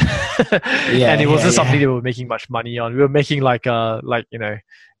so on. And it wasn't something that we were making much money on. We were making I'm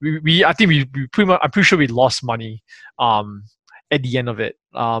pretty sure we lost money at the end of it.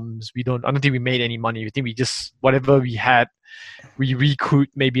 I don't think we made any money. I think we just, whatever we had, we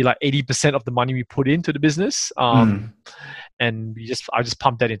recouped maybe like 80% of the money we put into the business. And I just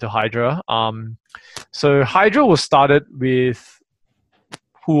pumped that into Hydra. So Hydra was started with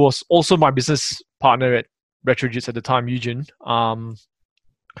who was also my business partner at Retrojits at the time, Eugen.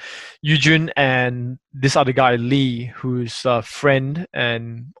 Eugen and this other guy, Lee, who's a friend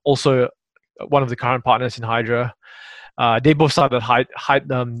and also one of the current partners in Hydra. They both started back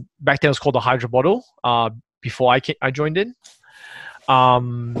then it was called the Hydra Bottle, before I joined in.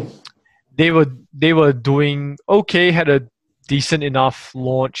 They were doing okay, had a decent enough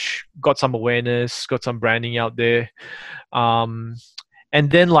launch, got some awareness, got some branding out there. And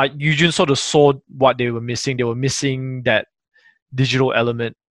then like Eugen sort of saw what they were missing. They were missing that digital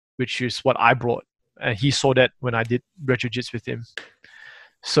element, which is what I brought. And he saw that when I did Retrojits with him.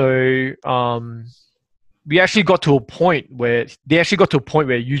 So we actually got to a point where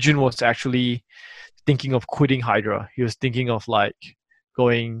Eugen was actually thinking of quitting Hydra. He was thinking of like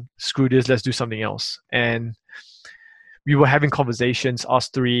going, screw this, let's do something else. And we were having conversations, us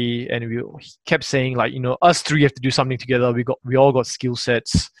three, and we kept saying like, us three have to do something together. We all got skill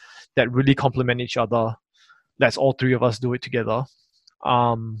sets that really complement each other. Let's all three of us do it together.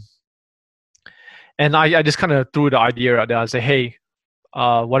 And I just kind of threw the idea out there. I said, hey,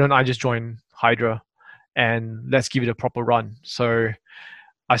 why don't I just join Hydra and let's give it a proper run. So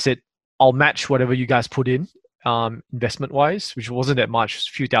I said, I'll match whatever you guys put in, investment wise, which wasn't that much, a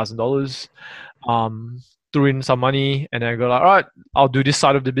few $1,000s. Threw in some money and I go like, all right, I'll do this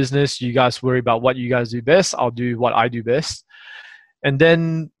side of the business. You guys worry about what you guys do best. I'll do what I do best. And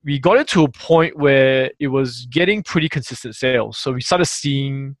then we got it to a point where it was getting pretty consistent sales. So we started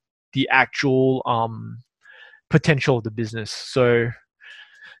seeing the actual potential of the business. So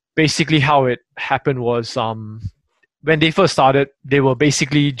basically how it happened was when they first started, they were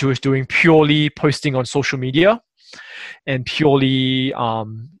basically just doing purely posting on social media and purely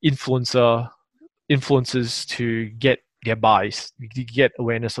influencers to get their buys. You get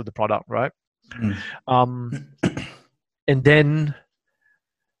awareness of the product, right? Mm. And then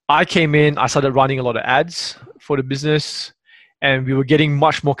I came in, I started running a lot of ads for the business, and we were getting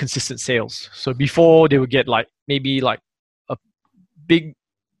much more consistent sales. So before they would get like maybe like a big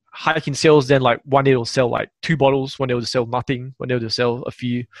hike in sales, then like one day they'll sell like 2 bottles, one day they'll sell nothing, one day they'll sell a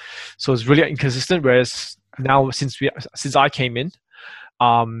few. So it's really inconsistent. Whereas now since I came in,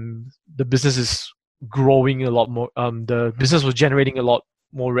 the business is growing a lot more. The business was generating a lot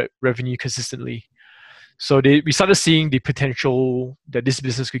more revenue consistently. So we started seeing the potential that this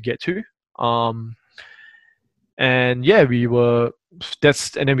business could get to. And yeah,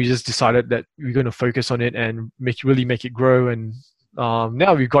 and then we just decided that we're going to focus on it and really make it grow. And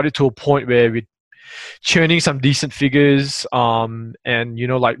now we've got it to a point where we're churning some decent figures. And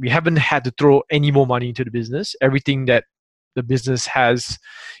like we haven't had to throw any more money into the business. Everything that the business has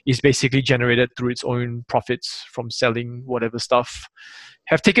is basically generated through its own profits from selling whatever stuff.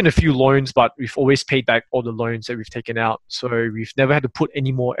 Have taken a few loans, but we've always paid back all the loans that we've taken out. So we've never had to put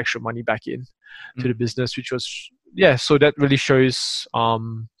any more extra money back in to the business, which was, so that really shows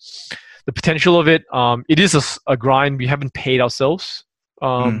the potential of it. It is a grind. We haven't paid ourselves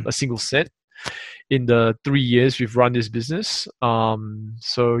a single cent in the 3 years we've run this business. But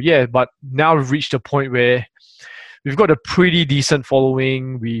now we've reached a point where we've got a pretty decent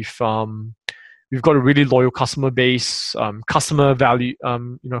following. We've got a really loyal customer base. Customer value,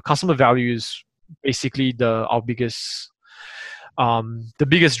 customer value is basically the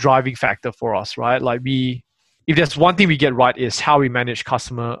biggest driving factor for us, right? Like if there's one thing we get right is how we manage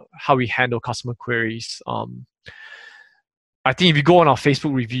how we handle customer queries. I think if you go on our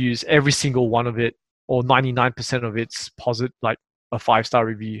Facebook reviews, every single one of it, or 99% of it's positive, like a 5-star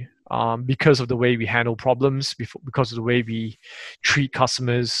review. Because of the way we handle problems, because of the way we treat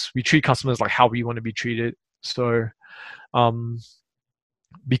customers. We treat customers like how we want to be treated. So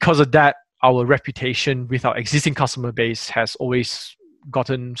because of that, our reputation with our existing customer base has always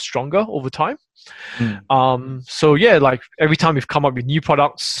gotten stronger over time. Like every time we've come up with new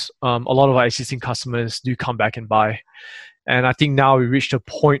products, a lot of our existing customers do come back and buy. And I think now we reached a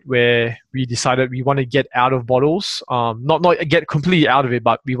point where we decided we want to get out of bottles, not get completely out of it,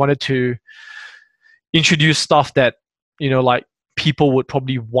 but we wanted to introduce stuff that, like people would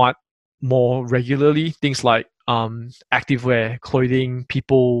probably want more regularly. Things like activewear, clothing.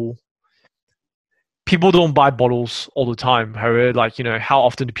 People don't buy bottles all the time. However, like, how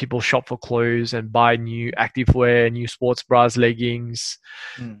often do people shop for clothes and buy new activewear, new sports bras, leggings,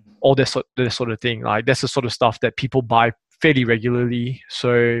 all that sort of thing. Like that's the sort of stuff that people buy fairly regularly.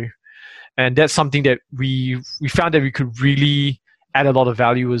 So, and that's something that we found that we could really add a lot of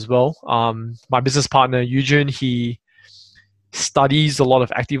value as well. My business partner, Eugene, he studies a lot of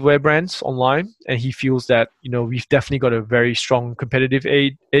activewear brands online, and he feels that, we've definitely got a very strong competitive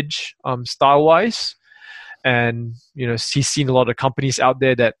edge, style-wise. And, he's seen a lot of companies out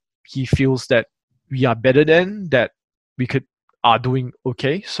there that he feels that we are better than, that we are doing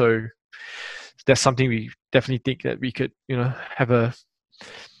okay. So that's something we definitely think that we could,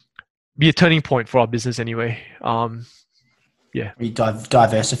 be a turning point for our business anyway.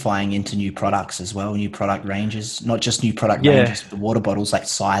 Diversifying into new products as well, new product ranges, not just new product ranges, the water bottles, like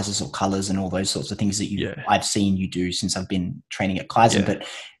sizes or colors and all those sorts of things that I've seen you do since I've been training at Kaizen, but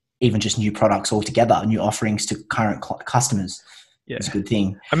even just new products altogether, new offerings to current customers. It's a good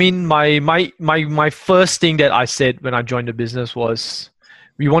thing. I mean, my first thing that I said when I joined the business was,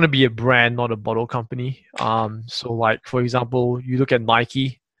 we want to be a brand, not a bottle company. So like, for example, you look at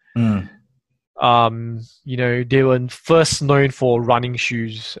Nike, they were first known for running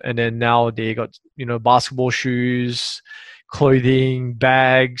shoes, and then now they got, basketball shoes, clothing,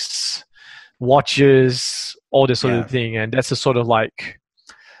 bags, watches, all this sort of thing. And that's a sort of like,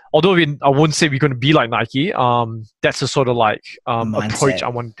 although I wouldn't say we're going to be like Nike, that's the sort of like approach I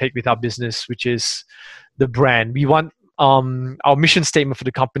want to take with our business, which is the brand. We want, our mission statement for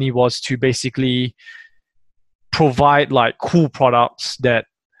the company was to basically provide like cool products that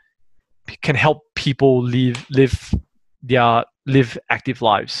can help people live active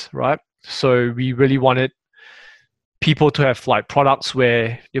lives, right? So we really wanted people to have like products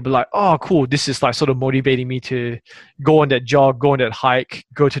where they'll be like, oh, cool, this is like sort of motivating me to go on that jog, go on that hike,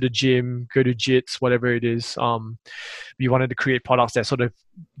 go to the gym, go to jits, whatever it is. We wanted to create products that sort of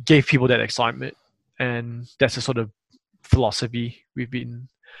gave people that excitement, and that's the sort of philosophy we've been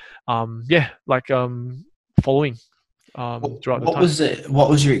following throughout the time. What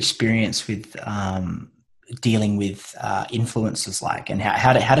was your experience with dealing with influencers like, and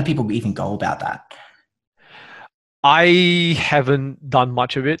how do people even go about that? I haven't done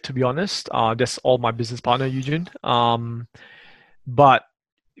much of it, to be honest. That's all my business partner, Eugene. But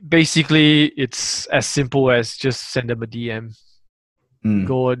basically, it's as simple as just send them a DM.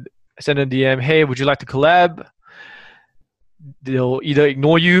 Send a DM. Hey, would you like to collab? They'll either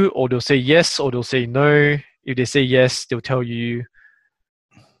ignore you, or they'll say yes, or they'll say no. If they say yes, they'll tell you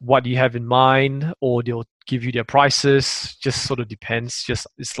what you have in mind, or they'll give you their prices. Just sort of depends.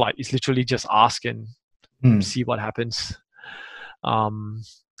 It's literally just ask and see what happens.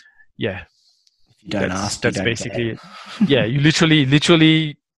 Yeah. If you don't ask, that's basically it. Yeah, you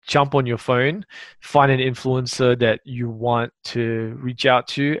literally jump on your phone, find an influencer that you want to reach out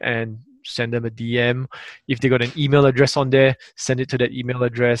to, and send them a DM. If they got an email address on there, send it to that email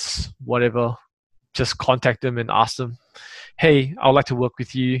address, whatever. Just contact them and ask them, hey, I would like to work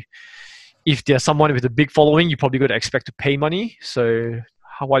with you. If there's someone with a big following, you probably got to expect to pay money. So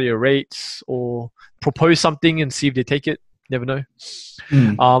what are your rates? Or propose something and see if they take it. Never know.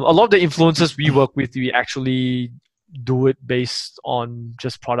 A lot of the influencers we work with, we actually do it based on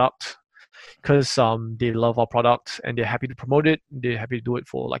just product, because they love our product and they're happy to promote it. They're happy to do it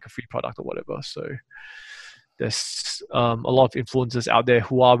for like a free product or whatever. So there's a lot of influencers out there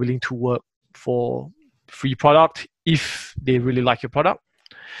who are willing to work for free product if they really like your product,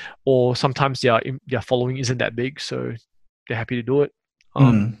 or sometimes their following isn't that big, so they're happy to do it.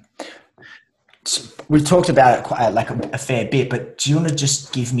 So we've talked about it quite a fair bit, but do you want to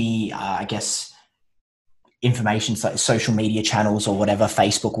just give me, I guess, information, like social media channels or whatever,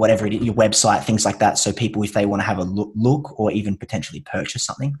 Facebook, whatever it is, your website, things like that, so people, if they want to have a look or even potentially purchase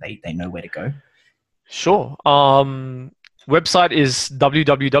something, they know where to go? Sure. Website is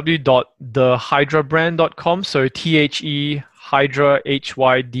www.thehydrabrand.com. So THE Hydra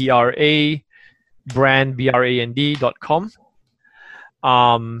HYDRA brand BRAND.com.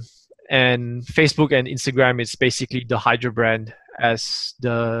 And Facebook and Instagram is basically the Hydra brand as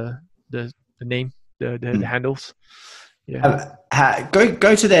the name, the handles. Yeah.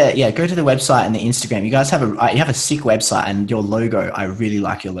 Go to the website and the Instagram. You guys have a sick website, and your logo, I really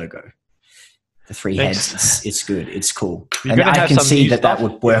like your logo. The 3 heads, it's good. It's cool. And I can see that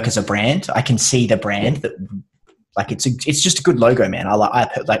would work as a brand. I can see the brand that, like, it's just a good logo, man.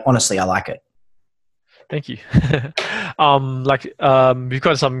 Honestly, I like it. Thank you. We've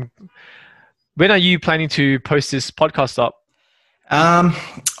got some. When are you planning to post this podcast up?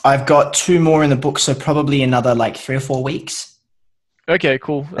 I've got 2 more in the book, so probably another 3 or 4 weeks. Okay,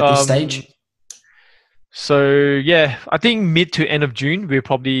 cool. At this stage. So yeah, I think mid to end of June, we've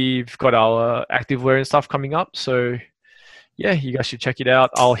got our activewear and stuff coming up. So yeah, you guys should check it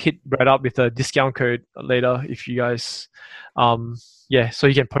out. I'll hit Brad up with a discount code later if you guys, so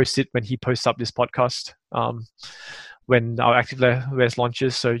he can post it when he posts up this podcast, when our activewear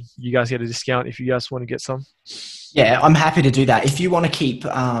launches. So you guys get a discount if you guys want to get some. Yeah, I'm happy to do that. If you want to keep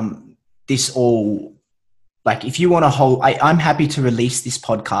this all, if you want to hold, I'm happy to release this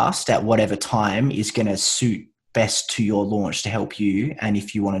podcast at whatever time is going to suit best to your launch to help you. And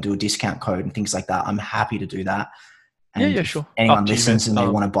if you want to do a discount code and things like that, I'm happy to do that. And yeah, sure. If anyone listens and they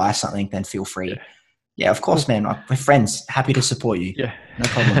want to buy something, then feel free. Yeah, of course, man. We're friends. Happy to support you. Yeah, no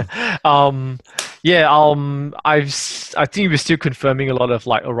problem. I think we're still confirming a lot of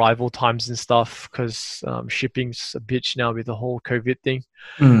arrival times and stuff, because shipping's a bitch now with the whole COVID thing.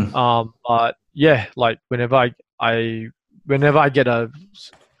 But yeah, whenever I get a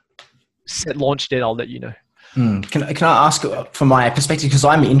set launch date, I'll let you know. Can I ask from my perspective, because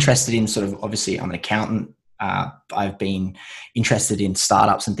I'm interested in obviously I'm an accountant. I've been interested in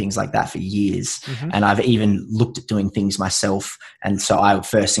startups and things like that for years. And I've even looked at doing things myself. And so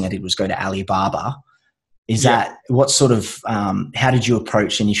first thing I did was go to Alibaba. That what sort of, how did you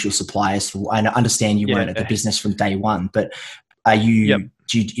approach initial suppliers? I understand you weren't at the business from day one, but are you,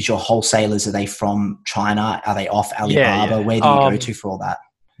 is your wholesalers, are they from China? Are they off Alibaba? Where do you go to for all that?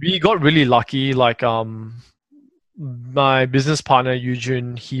 We got really lucky. My business partner,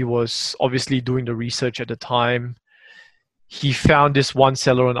 Eugene, he was obviously doing the research at the time. He found this one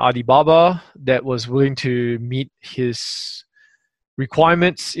seller on Alibaba that was willing to meet his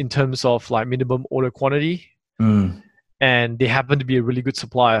requirements in terms of minimum order quantity. And they happened to be a really good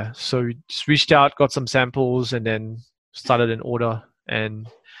supplier. So we just reached out, got some samples, and then started an order. And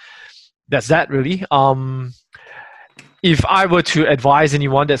that's that, really. If I were to advise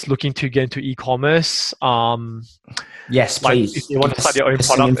anyone that's looking to get into e-commerce, yes, please. If they want to start their own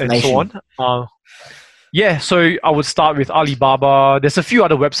product and so on. So I would start with Alibaba. There's a few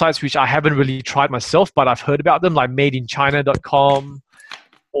other websites which I haven't really tried myself, but I've heard about them, like madeinchina.com.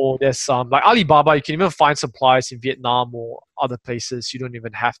 Or there's Alibaba, you can even find suppliers in Vietnam or other places. You don't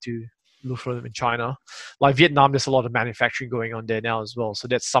even have to look for them in China. Like Vietnam, there's a lot of manufacturing going on there now as well. So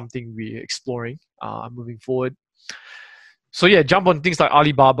that's something we're exploring moving forward. So yeah, jump on things like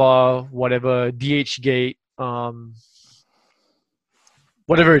Alibaba, whatever, DHgate,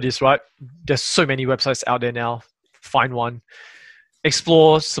 whatever it is, right? There's so many websites out there now. Find one,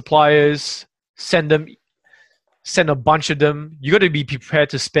 explore suppliers, send a bunch of them. You got to be prepared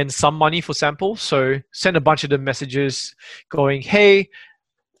to spend some money for samples. So send a bunch of them messages going, hey,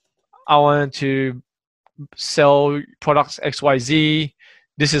 I want to sell products XYZ.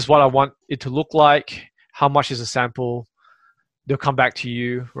 This is what I want it to look like. How much is a sample? They'll come back to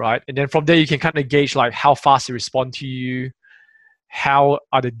you, right? And then from there, you can kind of gauge like how fast they respond to you. How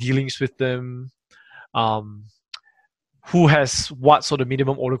are the dealings with them? Who has what sort of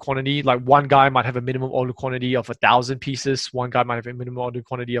minimum order quantity? Like one guy might have a minimum order quantity of 1,000 pieces. One guy might have a minimum order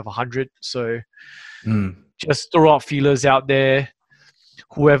quantity of 100. So just throw out feelers out there.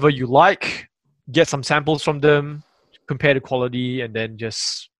 Whoever you like, get some samples from them, compare the quality, and then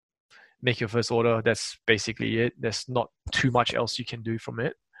just make your first order. That's basically it. There's not too much else you can do from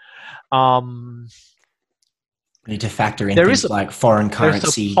it. You need to factor in things like foreign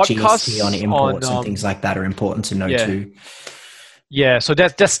currency, GST on imports and things like that are important to know too. Yeah, so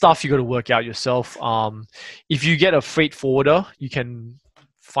that's stuff you got to work out yourself. If you get a freight forwarder, you can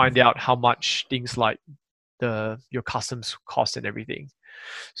find out how much things like your customs cost and everything.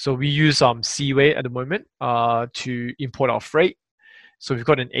 So we use Seaway at the moment to import our freight. So we've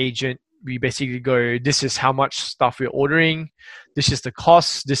got an agent. We basically go, this is how much stuff we're ordering. This is the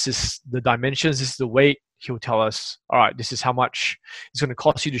cost. This is the dimensions. This is the weight. He'll tell us, all right, this is how much it's going to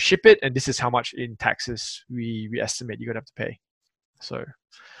cost you to ship it. And this is how much in taxes we estimate you're going to have to pay. So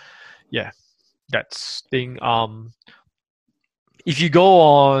yeah, that's thing. If you go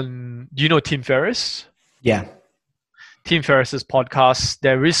on, do you know Tim Ferriss? Yeah. Tim Ferriss's podcast,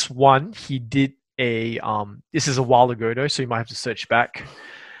 there is one, he did this is a while ago though, so you might have to search back.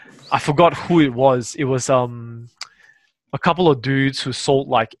 I forgot who it was. It was a couple of dudes who sold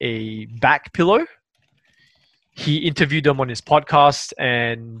like a back pillow. He interviewed them on his podcast,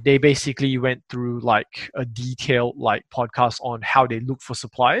 and they basically went through like a detailed like podcast on how they look for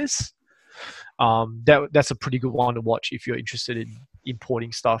suppliers. That's a pretty good one to watch if you're interested in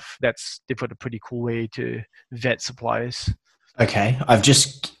importing stuff. They've got a pretty cool way to vet suppliers. Okay,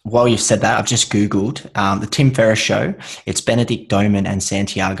 while you've said that, I've just Googled the Tim Ferriss show. It's Benedict Doman and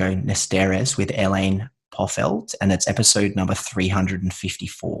Santiago Nesteres with Elaine Poffeld, and it's episode number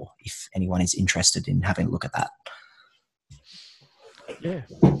 354, if anyone is interested in having a look at that. Yeah.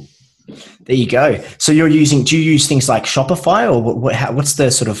 There you go. So do you use things like Shopify, or what's the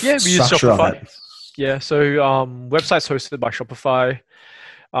sort of structure of it? Yeah, so websites hosted by Shopify.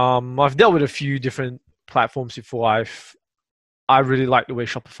 I've dealt with a few different platforms before. I really like the way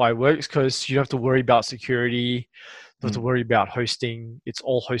Shopify works because you don't have to worry about security, you don't have to worry about hosting. It's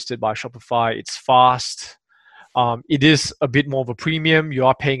all hosted by Shopify. It's fast. It is a bit more of a premium. You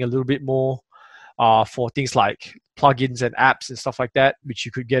are paying a little bit more for things like plugins and apps and stuff like that, which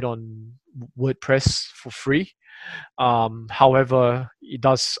you could get on WordPress for free. However,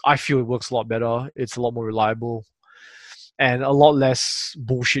 I feel it works a lot better. It's a lot more reliable and a lot less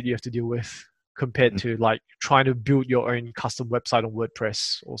bullshit you have to deal with compared to like trying to build your own custom website on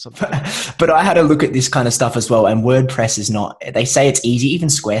WordPress or something. But I had a look at this kind of stuff as well, and WordPress is not, they say it's easy, even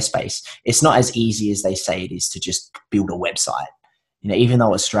Squarespace, it's not as easy as they say it is to just build a website. Even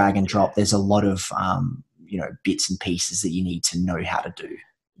though it's drag and drop, there's a lot of, bits and pieces that you need to know how to do.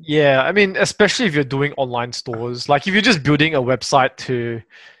 Yeah, I mean, especially if you're doing online stores, like if you're just building a website to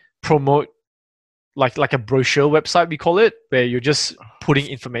promote like a brochure website, we call it, where you're just putting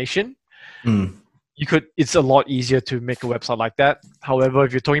information, it's a lot easier to make a website like that. However,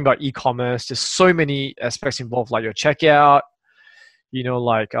 if you're talking about e-commerce, there's so many aspects involved, like your checkout,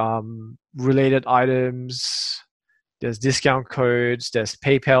 related items, there's discount codes, there's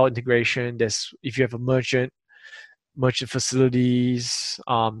PayPal integration, there's, if you have a merchant facilities,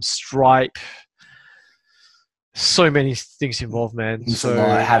 Stripe, so many things involved, man. So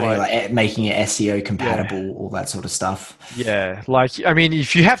making it SEO compatible, all that sort of stuff. Yeah,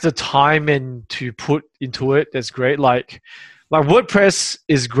 if you have the time and to put into it, that's great. Like WordPress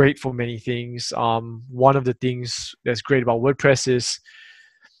is great for many things. One of the things that's great about WordPress is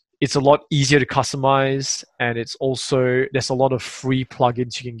it's a lot easier to customize, and it's also, there's a lot of free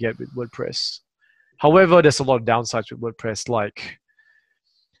plugins you can get with WordPress. However, there's a lot of downsides with WordPress. Like,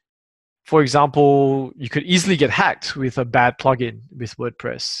 for example, you could easily get hacked with a bad plugin with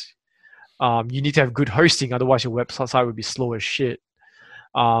WordPress. You need to have good hosting, otherwise your website would be slow as shit.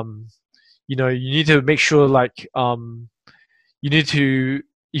 You need to make sure you need to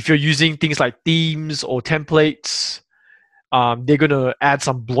if you're using things like themes or templates, they're going to add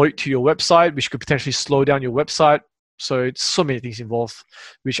some bloat to your website, which could potentially slow down your website. So it's so many things involved,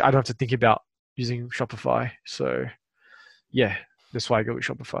 which I don't have to think about using Shopify. So yeah, that's why I go with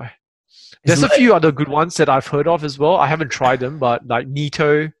Shopify. There's a few other good ones that I've heard of as well. I haven't tried them, but like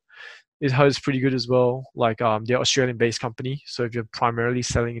Neato is pretty good as well. Like they're Australian-based company. So if you're primarily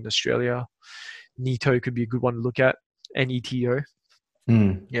selling in Australia, Neato could be a good one to look at. Neto.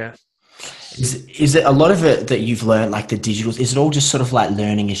 Yeah. Is it a lot of it that you've learned, like the digitals? Is it all just sort of like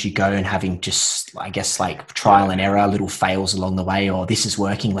learning as you go and having just, I guess, like trial and error, little fails along the way, or this is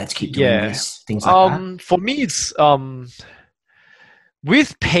working, let's keep doing this, things like that? For me, it's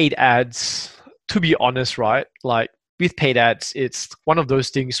with paid ads. To be honest, right? Like with paid ads, it's one of those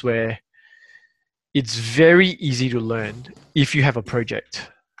things where it's very easy to learn if you have a project,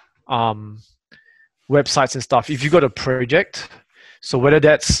 websites and stuff. If you got a project. So whether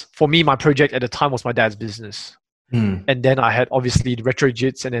that's, for me, my project at the time was my dad's business. And then I had obviously the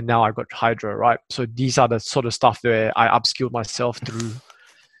RetroJits, and then now I got Hydra, right? So these are the sort of stuff where I upskilled myself through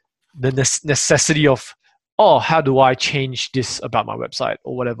the necessity of, oh, how do I change this about my website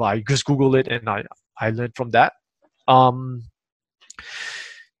or whatever? I just Google it and I learned from that.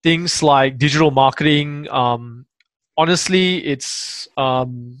 Things like digital marketing, honestly, it's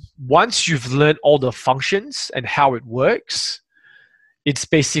once you've learned all the functions and how it works, it's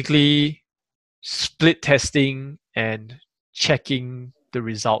basically split testing and checking the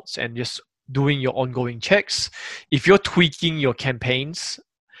results and just doing your ongoing checks. If you're tweaking your campaigns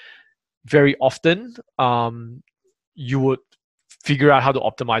very often, you would figure out how to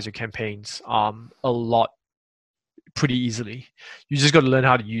optimize your campaigns a lot pretty easily. You just got to learn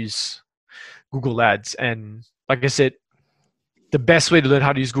how to use Google Ads. And like I said, the best way to learn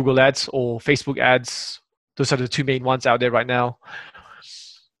how to use Google Ads or Facebook ads, those are the two main ones out there right now.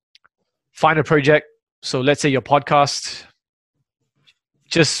 Find a project. So let's say your podcast,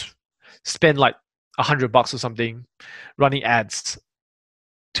 just spend like $100 or something running ads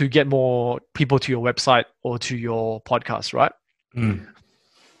to get more people to your website or to your podcast, right? And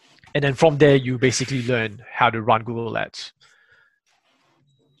then from there, you basically learn how to run Google Ads,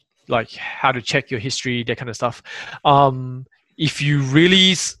 like how to check your history, that kind of stuff. If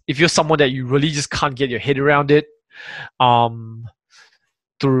you're someone that you really just can't get your head around it,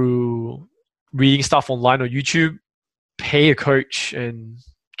 through reading stuff online or YouTube, pay a coach and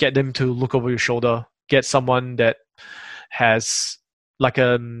get them to look over your shoulder. Get someone that has like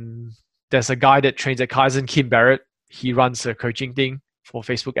there's a guy that trains at Kaizen, Kim Barrett. He runs a coaching thing for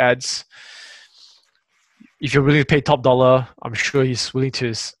Facebook ads. If you're willing to pay top dollar, I'm sure he's willing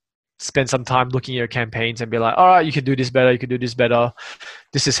to spend some time looking at your campaigns and be like, all right, you can do this better. You can do this better.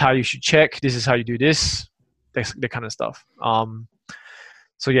 This is how you should check. This is how you do this. That kind of stuff.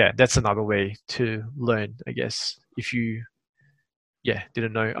 So yeah, that's another way to learn, I guess, if you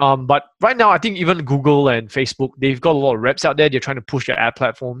didn't know. But right now, I think even Google and Facebook, they've got a lot of reps out there. They're trying to push their ad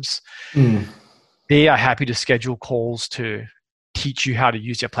platforms. They are happy to schedule calls to teach you how to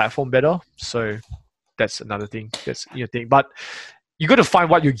use your platform better. So that's another thing. That's your thing. But you got to find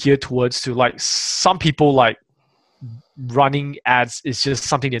what you're geared towards. To like some people, like running ads is just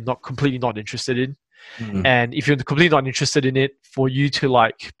something they're completely not interested in. And if you're completely not interested in it, for you to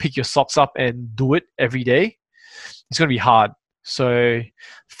like pick your socks up and do it every day, it's going to be hard. So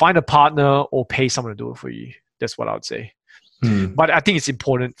find a partner or pay someone to do it for you. That's what I would say. But I think it's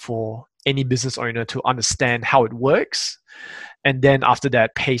important for any business owner to understand how it works. And then after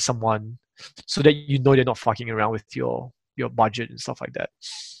that, pay someone so that you know they're not fucking around with your budget and stuff like that.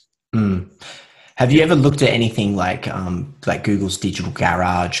 Have you ever looked at anything like Google's Digital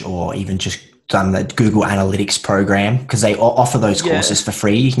Garage, or even just done the Google Analytics program? Because they offer those courses for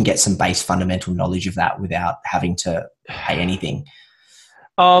free. You can get some base fundamental knowledge of that without having to pay anything.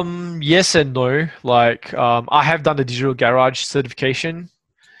 Yes and no. Like I have done the Digital Garage certification,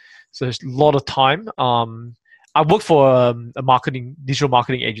 so there's a lot of time. I worked for a digital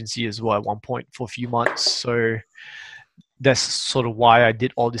marketing agency as well at one point for a few months. So that's sort of why I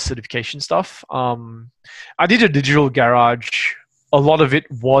did all this certification stuff. I did a Digital Garage. A lot of it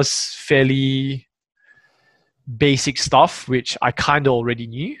was fairly basic stuff, which I kind of already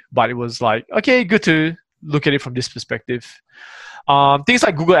knew, but it was like, okay, good to look at it from this perspective. Things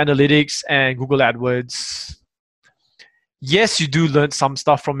like Google Analytics and Google AdWords. Yes, you do learn some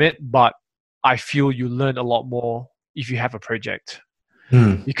stuff from it, but I feel you learn a lot more if you have a project.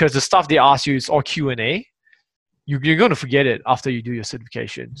 Because the stuff they ask you is all Q&A. You're going to forget it after you do your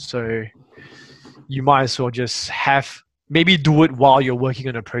certification. So you might as well just maybe do it while you're working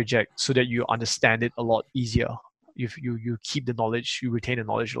on a project so that you understand it a lot easier you keep the knowledge, you retain the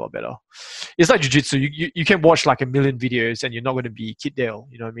knowledge a lot better. It's like jiu-jitsu. You can watch like a million videos and you're not going to be Kit Dale.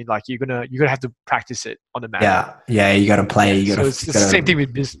 You know what I mean? Like you're gonna have to practice it on the mat. Yeah. You got to play. Yeah, so it's the same thing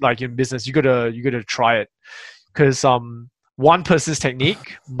with like in business. You gotta try it, because one person's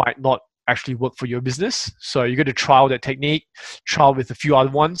technique might not actually work for your business. So you got to trial that technique, trial with a few other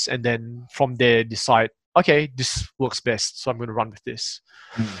ones, and then from there decide, okay, this works best, so I'm going to run with this.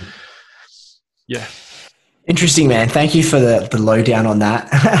 Mm-hmm. Yeah. Interesting, man. Thank you for the lowdown on that.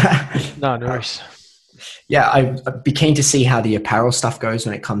 No worries. Yeah, I'd be keen to see how the apparel stuff goes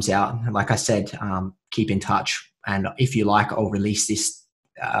when it comes out. And like I said, keep in touch. And if you like, I'll release this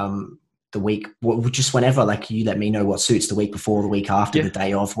the week, just whenever. Like you let me know what suits the week before, the week after, the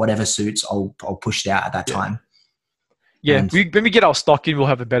day of, whatever suits, I'll push it out at that time. Yeah, when we get our stock in, we'll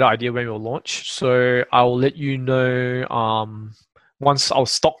have a better idea when we'll launch. So I'll let you know once our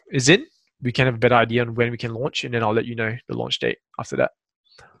stock is in, we can have a better idea on when we can launch, and then I'll let you know the launch date after that.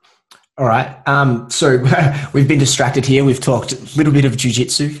 All right. So we've been distracted here. We've talked a little bit of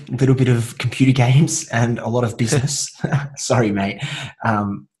jiu-jitsu, a little bit of computer games, and a lot of business. Sorry, mate.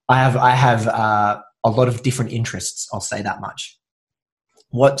 I have a lot of different interests. I'll say that much.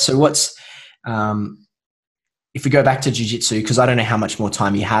 If we go back to jiu-jitsu, because I don't know how much more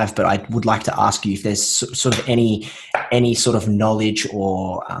time you have, but I would like to ask you if there's sort of any sort of knowledge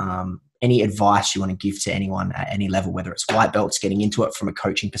or any advice you want to give to anyone at any level, whether it's white belts getting into it from a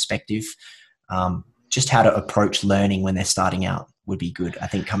coaching perspective, just how to approach learning when they're starting out would be good, I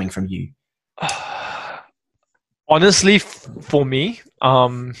think, coming from you. Honestly, for me,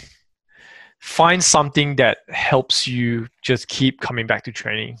 find something that helps you just keep coming back to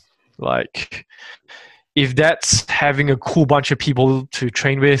training. Like, if that's having a cool bunch of people to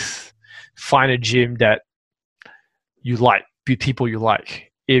train with, find a gym that you like, with people you like.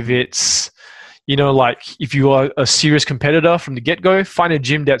 If it's, like if you are a serious competitor from the get-go, find a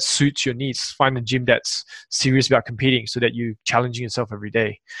gym that suits your needs. Find a gym that's serious about competing so that you're challenging yourself every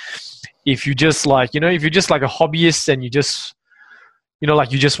day. If you just if you're just like a hobbyist and you just,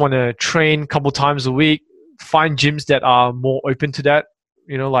 you just want to train a couple times a week, find gyms that are more open to that.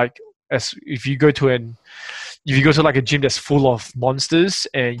 If you go to like a gym that's full of monsters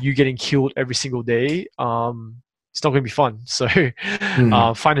and you getting killed every single day, it's not going to be fun. So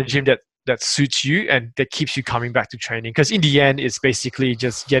find a gym that suits you and that keeps you coming back to training. Because in the end, it's basically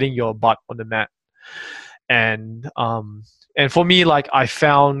just getting your butt on the mat. And for me, like, I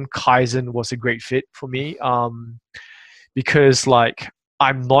found Kaizen was a great fit for me, because like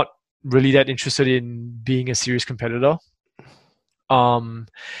I'm not really that interested in being a serious competitor. And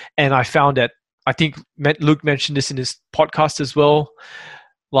I found that, I think Luke mentioned this in his podcast as well,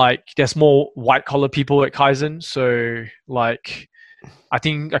 like there's more white collar people at Kaizen. So like, I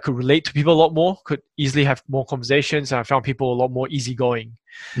think I could relate to people a lot more, could easily have more conversations, and I found people a lot more easygoing.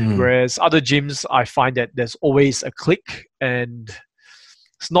 Whereas other gyms, I find that there's always a clique, and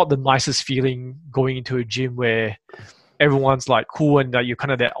it's not the nicest feeling going into a gym where everyone's like cool and that you're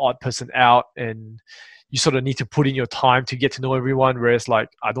kind of that odd person out, and you sort of need to put in your time to get to know everyone. Whereas like,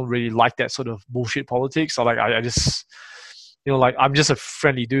 I don't really like that sort of bullshit politics. So like, I just, like, I'm just a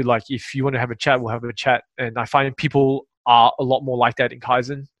friendly dude. Like, if you want to have a chat, we'll have a chat. And I find people are a lot more like that in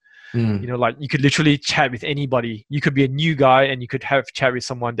Kaizen. Like, you could literally chat with anybody. You could be a new guy and you could have chat with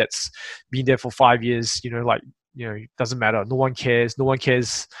someone that's been there for 5 years, it doesn't matter. No one cares. No one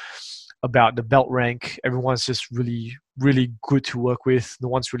cares about the belt rank. Everyone's just really, really good to work with. No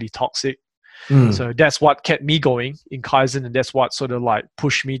one's really toxic. So that's what kept me going in Kaizen, and that's what sort of like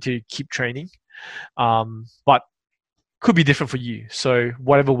pushed me to keep training. But could be different for you. So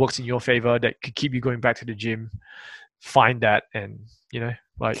whatever works in your favor that could keep you going back to the gym, find that, and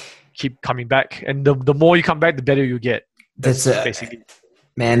keep coming back. And the more you come back, the better you get. That's basically.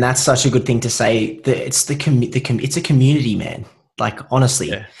 Man, that's such a good thing to say. It's it's a community, man. Like,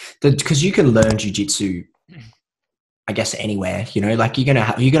 honestly, because you can learn jiu-jitsu, I guess, anywhere. Like,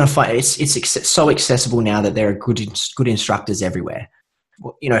 you're gonna find it's so accessible now that there are good instructors everywhere.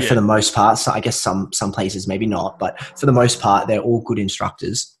 For the most part. So I guess some places maybe not, but for the most part, they're all good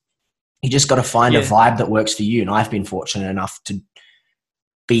instructors. You just got to find a vibe that works for you. And I've been fortunate enough to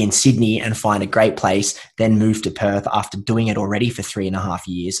be in Sydney and find a great place, then move to Perth after doing it already for 3.5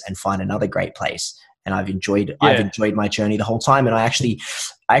 years and find another great place. And I've enjoyed my journey the whole time. And I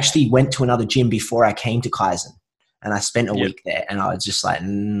actually went to another gym before I came to Kaizen, and I spent a week there, and I was just like,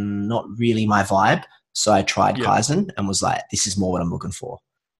 not really my vibe. So I tried Kaizen and was like, this is more what I'm looking for.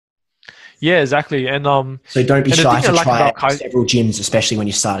 Yeah, exactly. And so don't be shy to try several gyms, especially when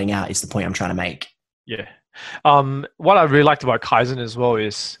you're starting out, is the point I'm trying to make. Yeah. What I really liked about Kaizen as well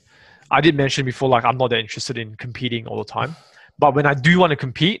is I did mention before, like I'm not that interested in competing all the time. But when I do want to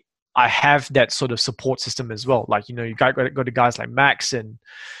compete, I have that sort of support system as well. Like, you got to guys like Max and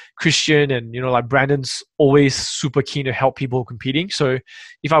Christian, and like Brandon's always super keen to help people competing. So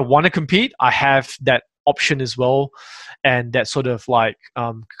if I want to compete, I have that option as well, and that sort of like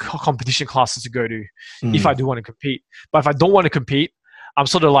competition classes to go to if I do want to compete. But if I don't want to compete, I'm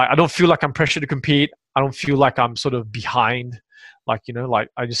sort of like, I don't feel like I'm pressured to compete. I don't feel like I'm sort of behind. Like, like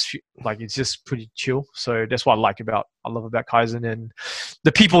I just feel like it's just pretty chill. So that's what I love about Kaizen, and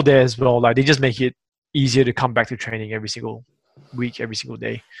the people there as well. Like they just make it easier to come back to training every single week, every single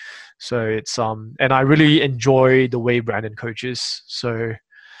day. So it's and I really enjoy the way Brandon coaches. So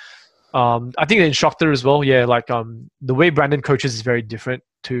I think the instructor as well. Yeah, like the way Brandon coaches is very different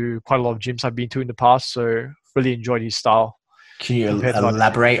to quite a lot of gyms I've been to in the past. So really enjoyed his style. Can you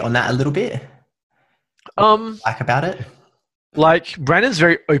elaborate on that a little bit? Like about it? Like Brandon's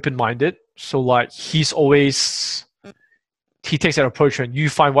very open-minded. So like he takes that approach and you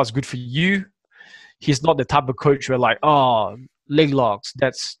find what's good for you. He's not the type of coach where like, oh, leg locks,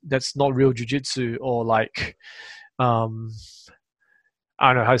 that's not real jiu-jitsu, or like I don't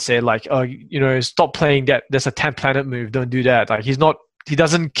know how to say it, like stop playing that, there's a 10 planet move, don't do that. Like he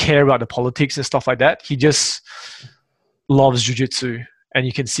doesn't care about the politics and stuff like that. He just loves jiu-jitsu, and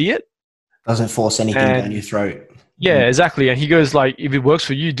you can see it. Doesn't force anything down your throat. Yeah, exactly. And he goes like, if it works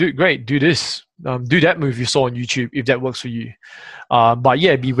for you, do it, great, do this. Do that move you saw on YouTube if that works for you. But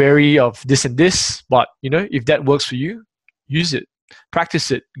yeah, be wary of this and this. But if that works for you, use it,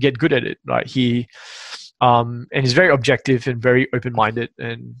 practice it, get good at it. Right? He and he's very objective and very open-minded.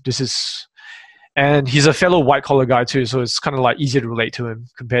 And he's a fellow white collar guy too, so it's kind of like easier to relate to him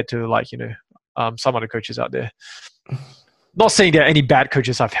compared to like some other coaches out there. Not saying there are any bad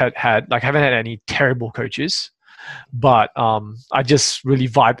coaches I've had. Like I haven't had any terrible coaches. But I just really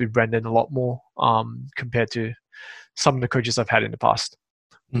vibe with Brandon a lot more compared to some of the coaches I've had in the past.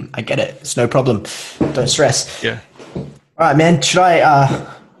 I get it. It's no problem. Don't stress. Yeah. All right, man. Should I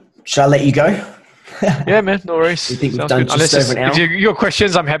let you go? Yeah, man. No worries. You think we've done just over an hour? If your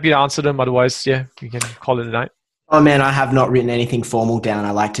questions, I'm happy to answer them. Otherwise, yeah, we can call it a night. Oh, man, I have not written anything formal down.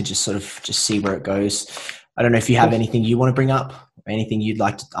 I like to just see where it goes. I don't know if you have anything you want to bring up or anything you'd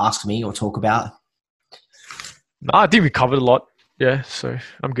like to ask me or talk about. No, I think we covered a lot. Yeah, so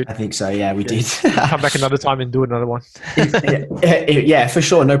I'm good. I think so. Yeah, we did. Come back another time and do another one. Yeah, for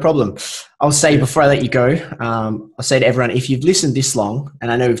sure. No problem. I'll say before I let you go, I'll say to everyone, if you've listened this long,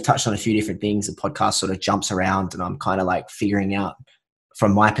 and I know we've touched on a few different things, the podcast sort of jumps around and I'm kind of like figuring out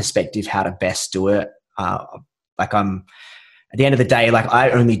from my perspective how to best do it. At the end of the day, like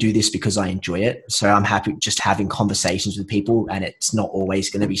I only do this because I enjoy it. So I'm happy just having conversations with people, and it's not always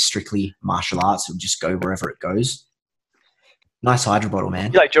going to be strictly martial arts. It'll just go wherever it goes. Nice hydro bottle,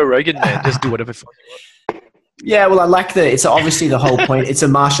 man. You're like Joe Rogan, man. Just do whatever you want. Yeah, well, I like it's obviously the whole point. It's a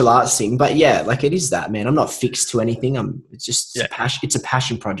martial arts thing, but yeah, like it is that, man. I'm not fixed to anything. It's a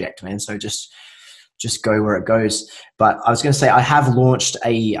passion project, man. So just go where it goes. But I was going to say, I have launched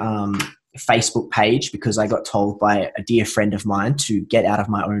a Facebook page because I got told by a dear friend of mine to get out of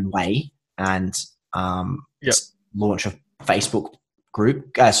my own way and launch a Facebook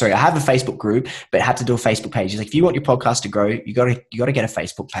group. I have a Facebook group, but had to do a Facebook page. He's like, if you want your podcast to grow, you got to get a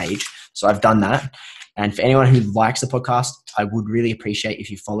Facebook page. So I've done that. And for anyone who likes the podcast, I would really appreciate if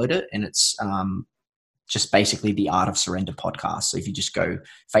you followed it. And it's just basically The Art of Surrender podcast. So if you just go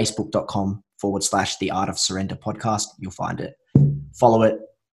facebook.com/The Art of Surrender podcast, you'll find it. Follow it.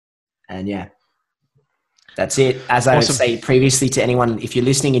 And yeah, that's it. As I would say previously to anyone, if you're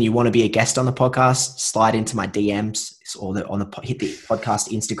listening and you want to be a guest on the podcast, slide into my DMs or hit the podcast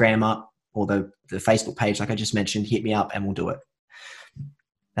Instagram up or the Facebook page, like I just mentioned, hit me up and we'll do it.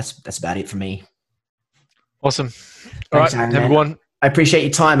 That's about it for me. Awesome. All right, Aaron, everyone. I appreciate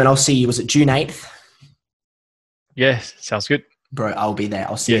your time, and I'll see you. Was it June 8th? Yeah, sounds good. Bro, I'll be there.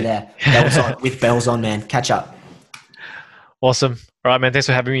 I'll see you there. Bells on, with bells on, man. Catch up. Awesome. All right, man. Thanks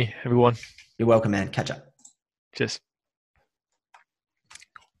for having me, everyone. You're welcome, man. Catch up. Cheers.